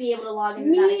wouldn't- be able to log into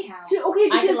that Me account. too. Okay, I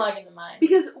can because log into mine.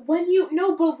 because when you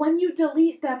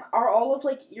delete them, are all of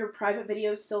like your private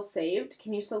videos still saved?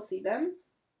 Can you still see them?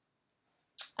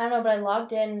 I don't know, but I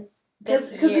logged in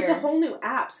this Because year. it's a whole new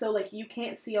app, so like you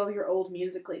can't see all your old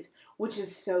Musicallys, which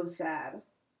is so sad.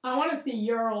 I want to see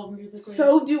your old music.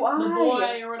 So do I. The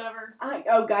boy or whatever.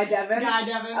 Guy Devin. Guy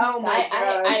Devin. Oh my I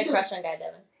had gosh. a crush on Guy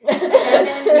Devin.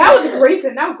 That was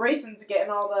Grayson. Now Grayson's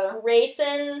getting all the.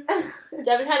 Grayson.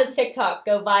 Devin had a TikTok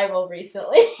go viral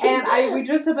recently. And we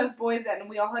dressed up as boys and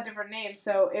we all had different names.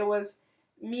 So it was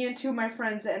me and two of my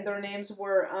friends, and their names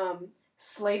were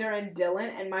Slater and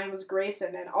Dylan, and mine was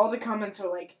Grayson. And all the comments were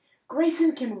like,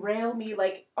 Grayson can rail me,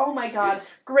 like, oh my god,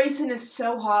 Grayson is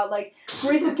so hot, like,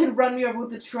 Grayson can run me over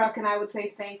with the truck, and I would say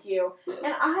thank you.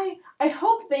 And I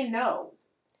hope they know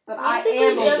that I Musically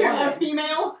am a doesn't- A woman.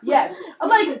 female. Yes.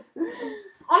 Like,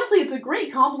 honestly, it's a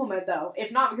great compliment, though.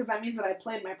 If not, because that means that I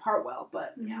played my part well,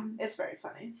 but, yeah, it's very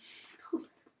funny.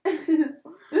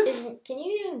 Can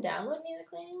you even download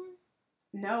Musical.ly anymore?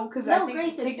 No, because No, I think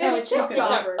Grace, it's TikTok just took it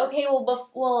TikTok. over. Okay,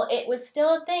 well, it was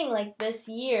still a thing like this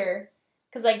year,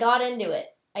 because I got into it.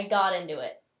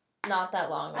 Not that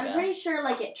long ago. I'm pretty sure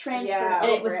like it transferred Yeah. over.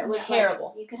 And it was like,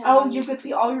 terrible. you could have Oh, on you your- could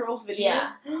see all your old videos?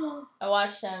 Yeah. I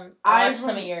watched them. I I watched some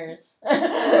rem- of yours.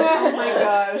 Oh my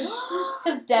gosh.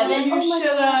 Because Devin, You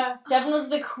shoulda. Devin was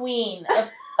the queen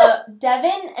of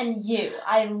Devin and you.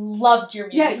 I loved your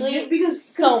Yeah, Musical.ly because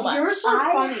so much. yours were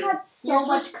I funny. had so Yours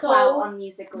were much so- clout on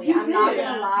Musical.ly. You I'm not did.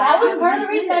 gonna lie. That was I part of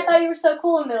the a reason I kid. thought you were so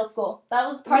cool in middle school. That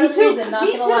was part Me of the too. reason, not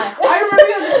Me gonna too. lie. I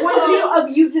remember this one video of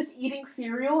you just eating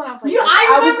cereal, and I was like, I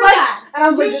was remember like, that. and I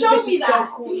was You like, this showed bitch me is so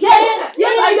that. cool. Yes,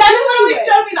 I Devin literally did.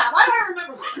 showed me that. Why do I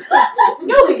remember that?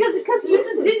 No, because you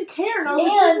just didn't care, and I was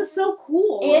like, And- this is so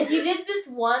cool. And you did this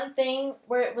one thing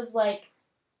where it was like,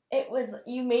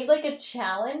 you made like a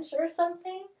challenge or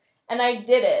something, and I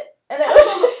did it. And it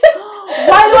was,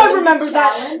 Why do I remember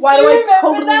that? Why Do do you I remember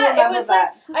totally that? It remember was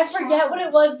that? I forget what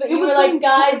it was, but It you was were some like,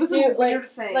 guys, it was do a weird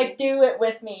thing. like do it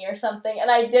with me or something, and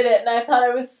I did it, and I thought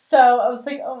I was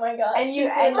like, oh my gosh, And you-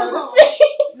 she's and- noticed me.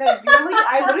 No, you're like,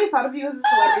 I literally thought of you as a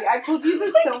celebrity. I told you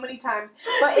this so many times,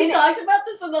 but We in talked about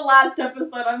this in the last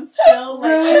episode. I'm still like,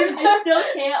 Really? I still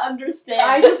can't understand.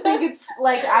 I just think it's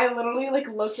like I literally like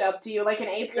looked up to you. Like in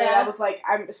 8th grade, Yeah. I was like,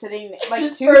 I'm sitting like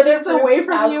Just 2 further seats away proof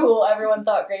from how you. cool everyone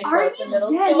thought Grace Are was in you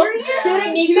middle Yes, school. you're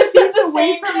sitting Nika 2 said seats the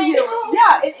away same from thing. you.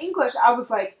 Yeah, in English, I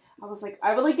was like,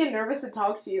 I would like get nervous to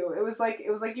talk to you. It was like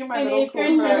you're my In middle 8th school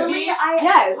grade, crush. Literally,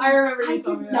 Yes, I remember I you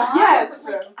told did me not. that. Yes.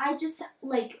 Like, I just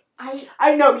like I.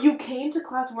 I know you came to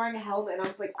class wearing a helmet, and I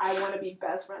was like, I want to be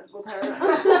best friends with her.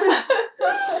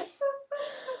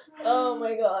 Oh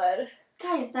my god.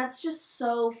 Guys, that's just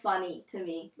so funny to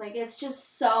me. Like, it's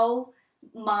just so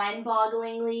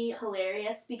mind-bogglingly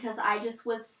hilarious because I just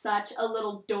was such a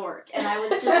little dork, and I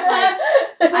was just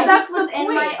like, I That's just was the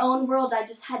in my point. own world. I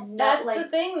just had no That's like. the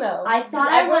thing, though. I because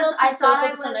thought I everyone was- else I so thought I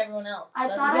focused on was- everyone else. I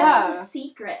That's thought the I thing. was a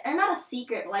secret, or not a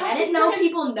secret, but like A I didn't know secret.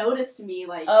 people noticed me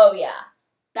like Oh yeah.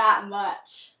 that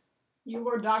much. You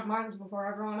wore Doc Martens before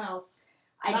everyone else.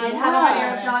 I That's did have a pair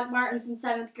of nice. Doc Martens in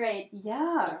 7th grade,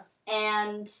 Yeah.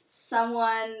 and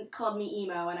someone called me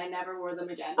emo, and I never wore them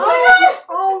again.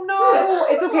 Oh no!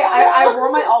 It's okay. I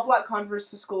wore my all black Converse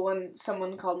to school, and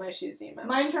someone called my shoes emo.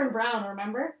 Mine turned brown,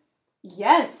 remember?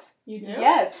 Yes. You do?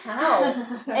 Yes. How?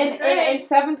 In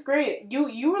 7th grade,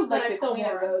 you were But I like the still queen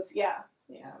wore of 'em. those. Yeah.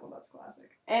 Yeah, well, that's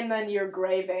classic. And then your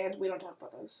gray Vans. We don't talk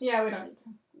about those. Yeah, we don't need to.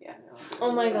 Yeah. No.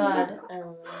 Oh my god. I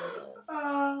remember those.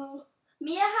 Oh.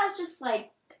 Mia has just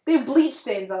like They have bleach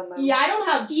stains on them. Yeah, I don't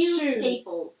have few shoes.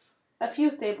 staples. A few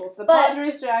staples. The But-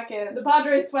 Padres jacket. The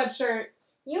Padres sweatshirt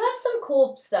You have some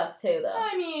cool stuff too, though.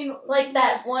 I mean, Like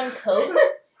that one coat.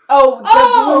 Oh,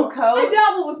 the blue coat. I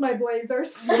dabble with my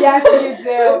blazers. Yes, you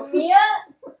do. Mia,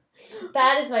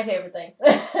 that is my favorite thing.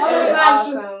 Other than that,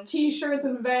 Awesome. just t-shirts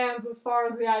and Vans as far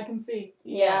as the eye can see.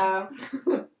 Yeah.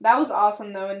 That was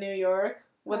awesome, though, in New York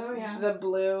with Oh, yeah. the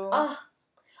blue. Ah,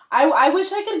 I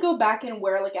wish I could go back and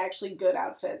wear, like, actually good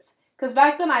outfits. Because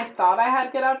back then I thought I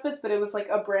had good outfits, but it was, like,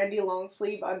 a brandy long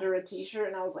sleeve under a t-shirt,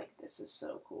 and I was like, this is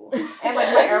so cool. And,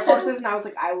 like, my Air Forces, and I was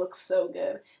like, I look so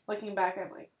good. Looking back,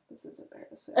 I'm like, this is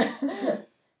embarrassing.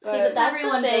 See, but that's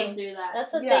Everyone the goes thing. through that.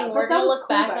 That's the Yeah, thing. but We're that gonna was look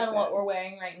cool back back on what then. we're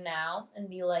wearing right now and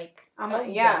be like, I'm oh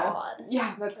like, yeah. God.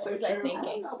 Yeah, that's What so was true. I I thinking?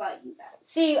 don't know about you guys.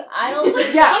 See, I don't.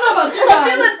 Yeah. I don't know about you I'm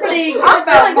guys. feeling pretty good I'm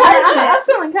about I'm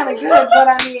feeling kind of good, but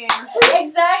I mean,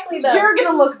 Exactly though. you're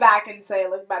gonna look back and say,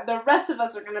 look back. The rest of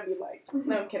us are gonna be like,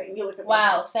 no, I'm kidding. You look amazing.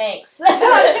 Wow, thanks. No,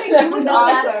 I'm kidding. You look No,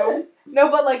 that's- awesome.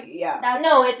 No, but like, yeah. That's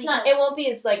No, just it's not. because- It won't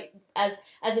be as like as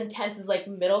intense as like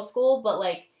middle school, but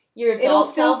like your It'll adult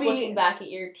still self be- looking back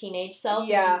at your teenage self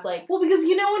Yeah. is just like, Well, because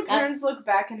you know when That's- parents look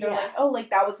back and they're yeah. like, oh, like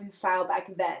that was in style back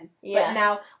then. yeah. But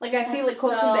now, like I see like That's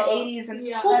clothes from the so- 80s and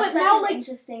Yeah. well, That's but such now an like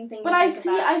interesting thing. but to I think see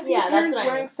about. Yeah, that's parents what I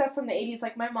wearing mean. stuff from the 80s.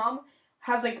 Like my mom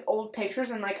has like old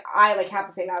pictures and like I like have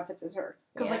the same outfits as her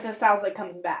because Yeah. like the style's like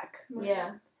coming back.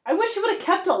 Yeah. I wish she would have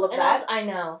kept all of And that. also, I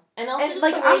know. And also And just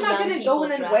like the way I'm not young gonna people go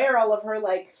in and dress. wear all of her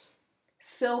like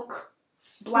silk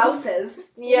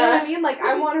blouses. You know Yeah. what I mean? Like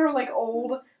I want her like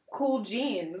old cool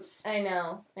jeans. I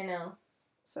know. I know.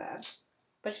 Sad.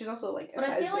 But she's also like a But I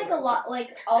size feel like zero, a lot,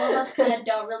 like all of us kind of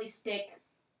don't really stick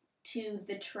to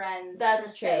the trends. That's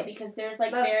per se, true. because there's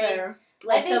like That's very fair.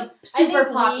 like I think, the super I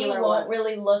think popular we won't ones.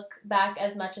 really look back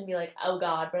as much and be like, oh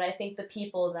God, but I think the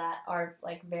people that are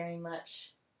like very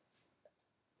much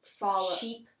follow.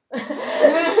 sheep.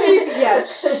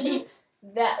 Yes. Sheep.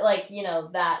 That like, you know,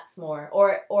 that's more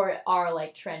or are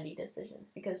like trendy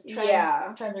decisions because trends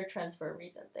Yeah. trends are trends for a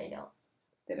reason. They don't.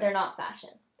 They're not fashion.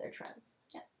 They're trends.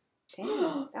 Damn,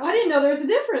 that I was- didn't know there was a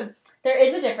difference. There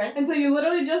is a difference. And so you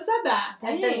literally just said that.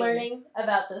 I've been Dang. learning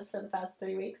about this for the past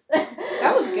 3 weeks.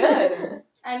 That was good.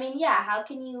 I mean, yeah. How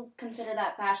can you consider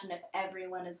that fashion if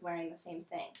everyone is wearing the same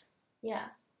thing? Yeah.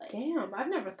 Damn, I've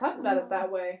never thought about it that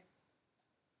way.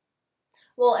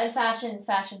 Well, and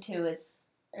fashion too is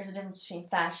there's a difference between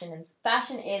fashion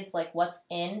is like what's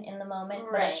in the moment,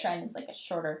 but Right. a trend is like a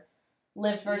shorter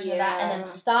lived version of that, and Yeah. then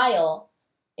style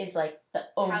is like the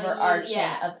How you- overarching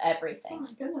yeah. of Oh everything,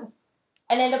 my goodness.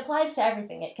 and it applies to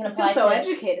everything. It can I feel apply so to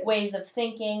educated. ways of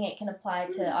thinking. It can apply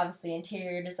to obviously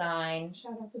interior design.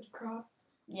 Shout out to DeCraw.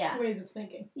 Yeah, Ways of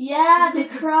thinking. Yeah,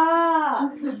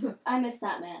 DeCraw. I miss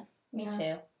that man. me Yeah.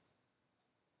 too.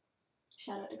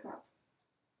 Shout out DeCraw.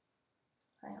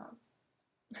 Hi, Hans.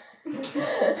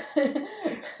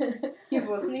 He's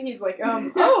listening. He's like,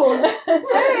 oh,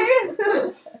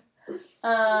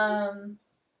 hey.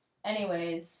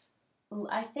 Anyways,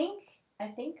 I think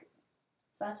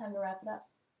it's about time to wrap it up.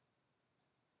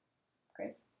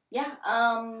 Grace, Yeah.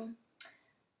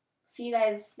 See you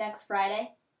guys next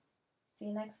Friday. see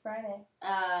you next Friday.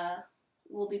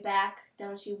 We'll be back.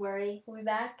 Don't you worry. We'll be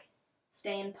back.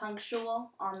 Staying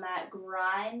punctual on that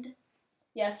grind.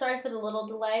 Yeah, sorry for the little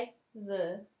delay. It was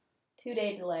a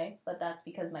 2-day delay, but that's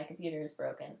because my computer is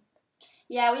broken.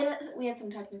 Yeah, we had some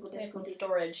technical We had some difficulties.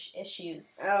 storage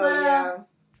issues. Oh, But, yeah.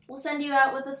 We'll send you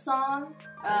out with a song.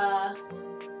 And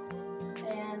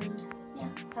yeah,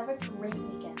 Have a great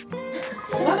weekend.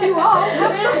 Love you all.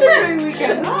 Have such a great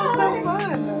weekend. This was so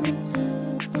fun.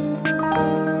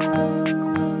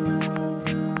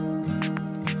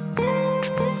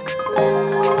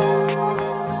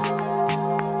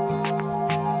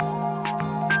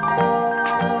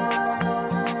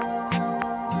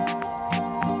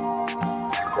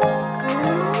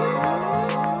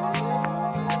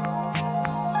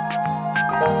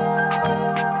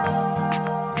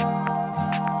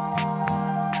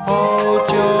 Oh,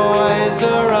 joys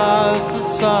are as the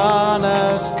sun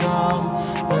has come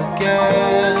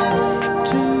again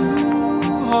to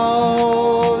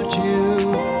hold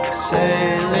you,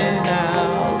 sailing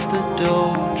out the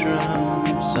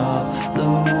doldrums of the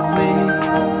week.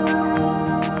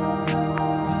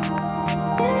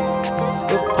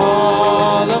 The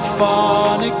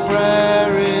polyphonic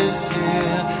prayer is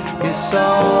here, it's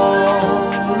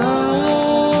all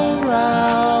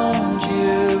around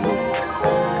you.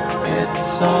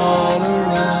 It's all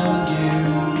around you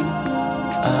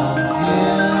out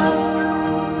here.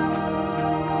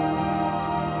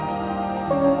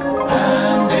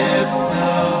 And if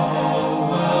the whole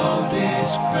world is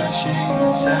crashing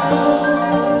down,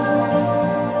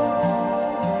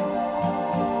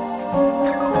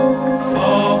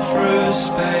 fall through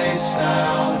space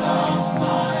out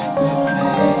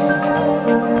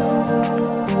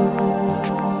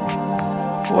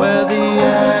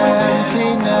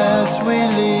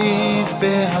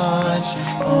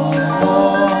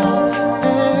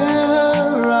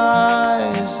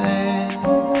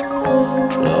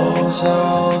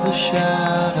the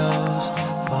shadows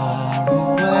far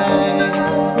away.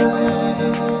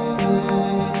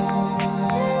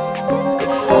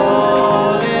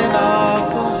 Falling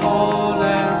off a whole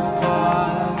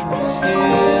empire's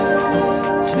here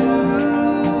to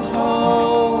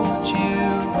hold you,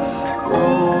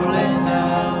 rolling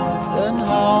out and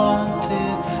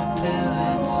haunted till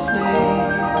it's sleep.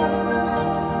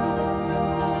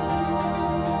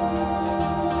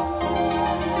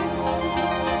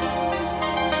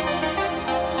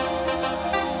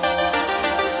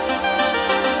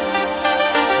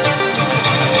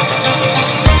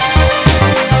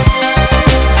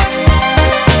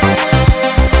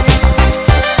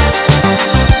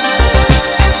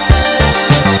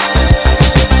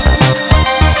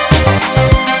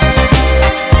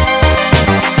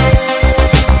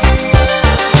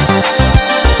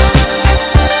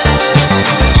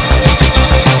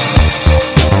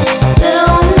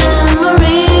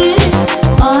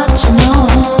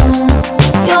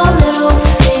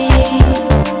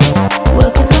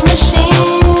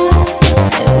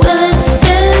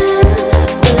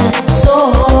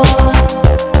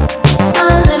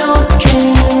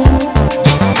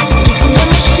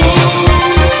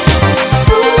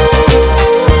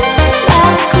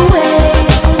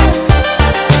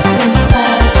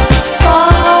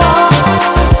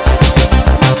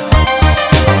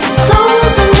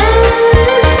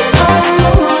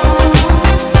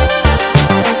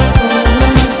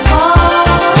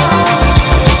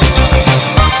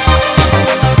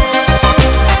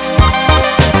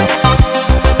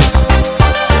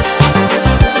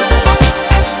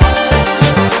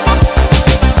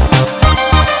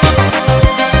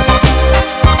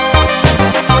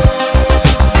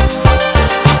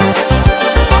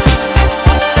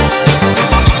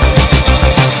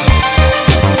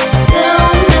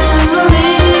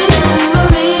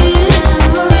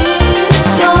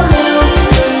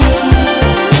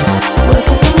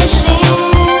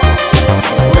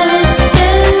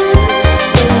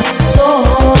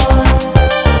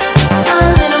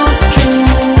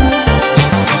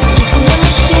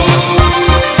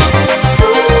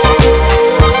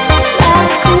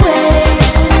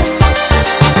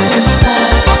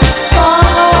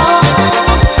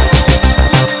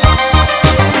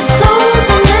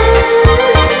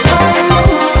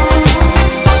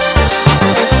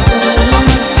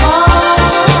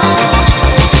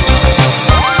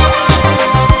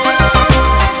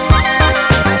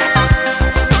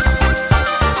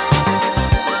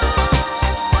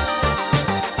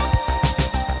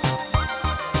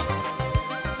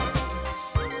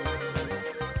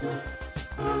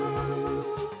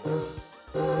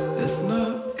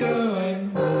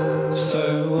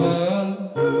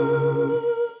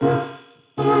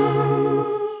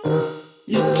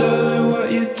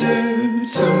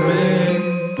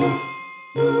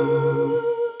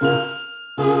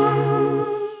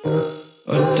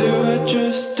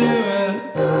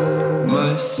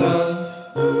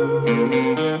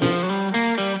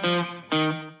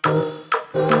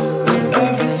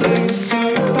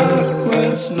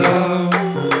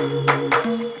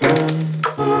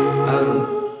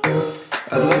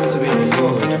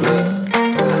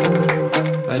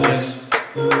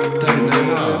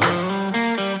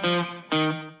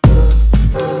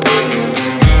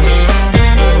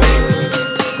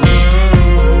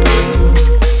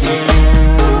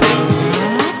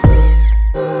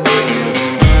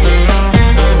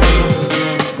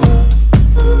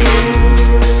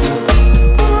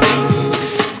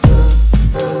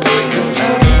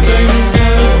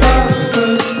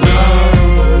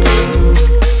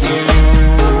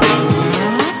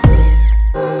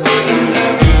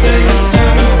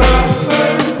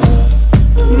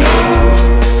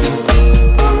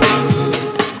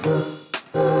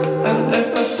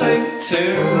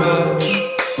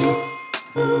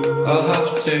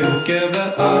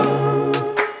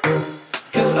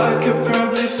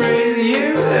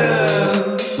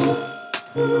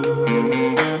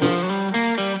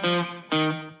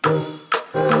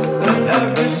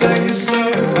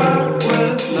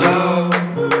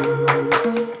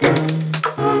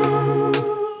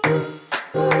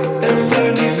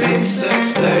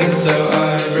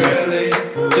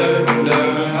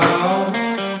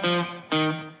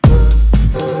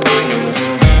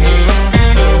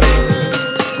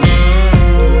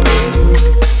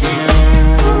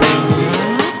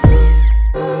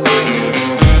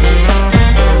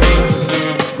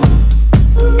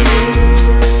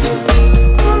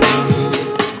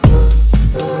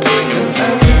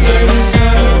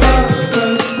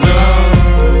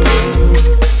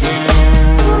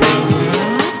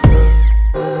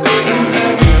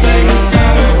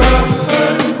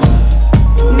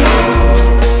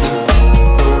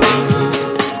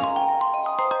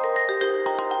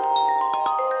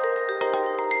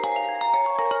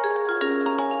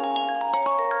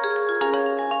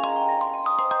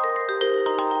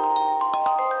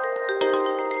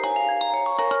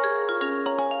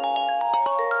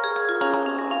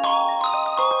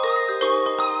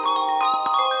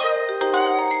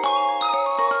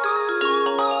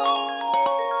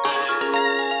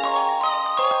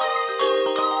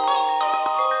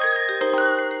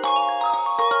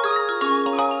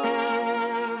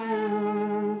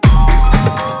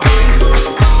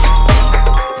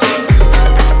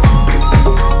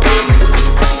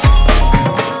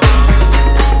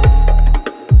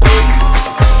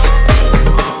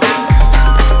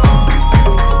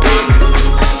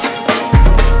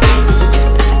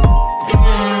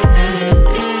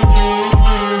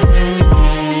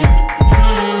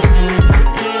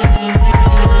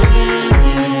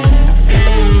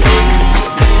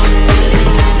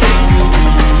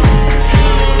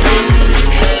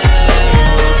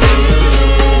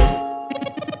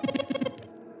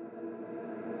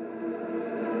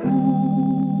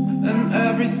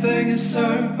 Everything is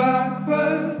so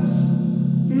backwards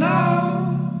now.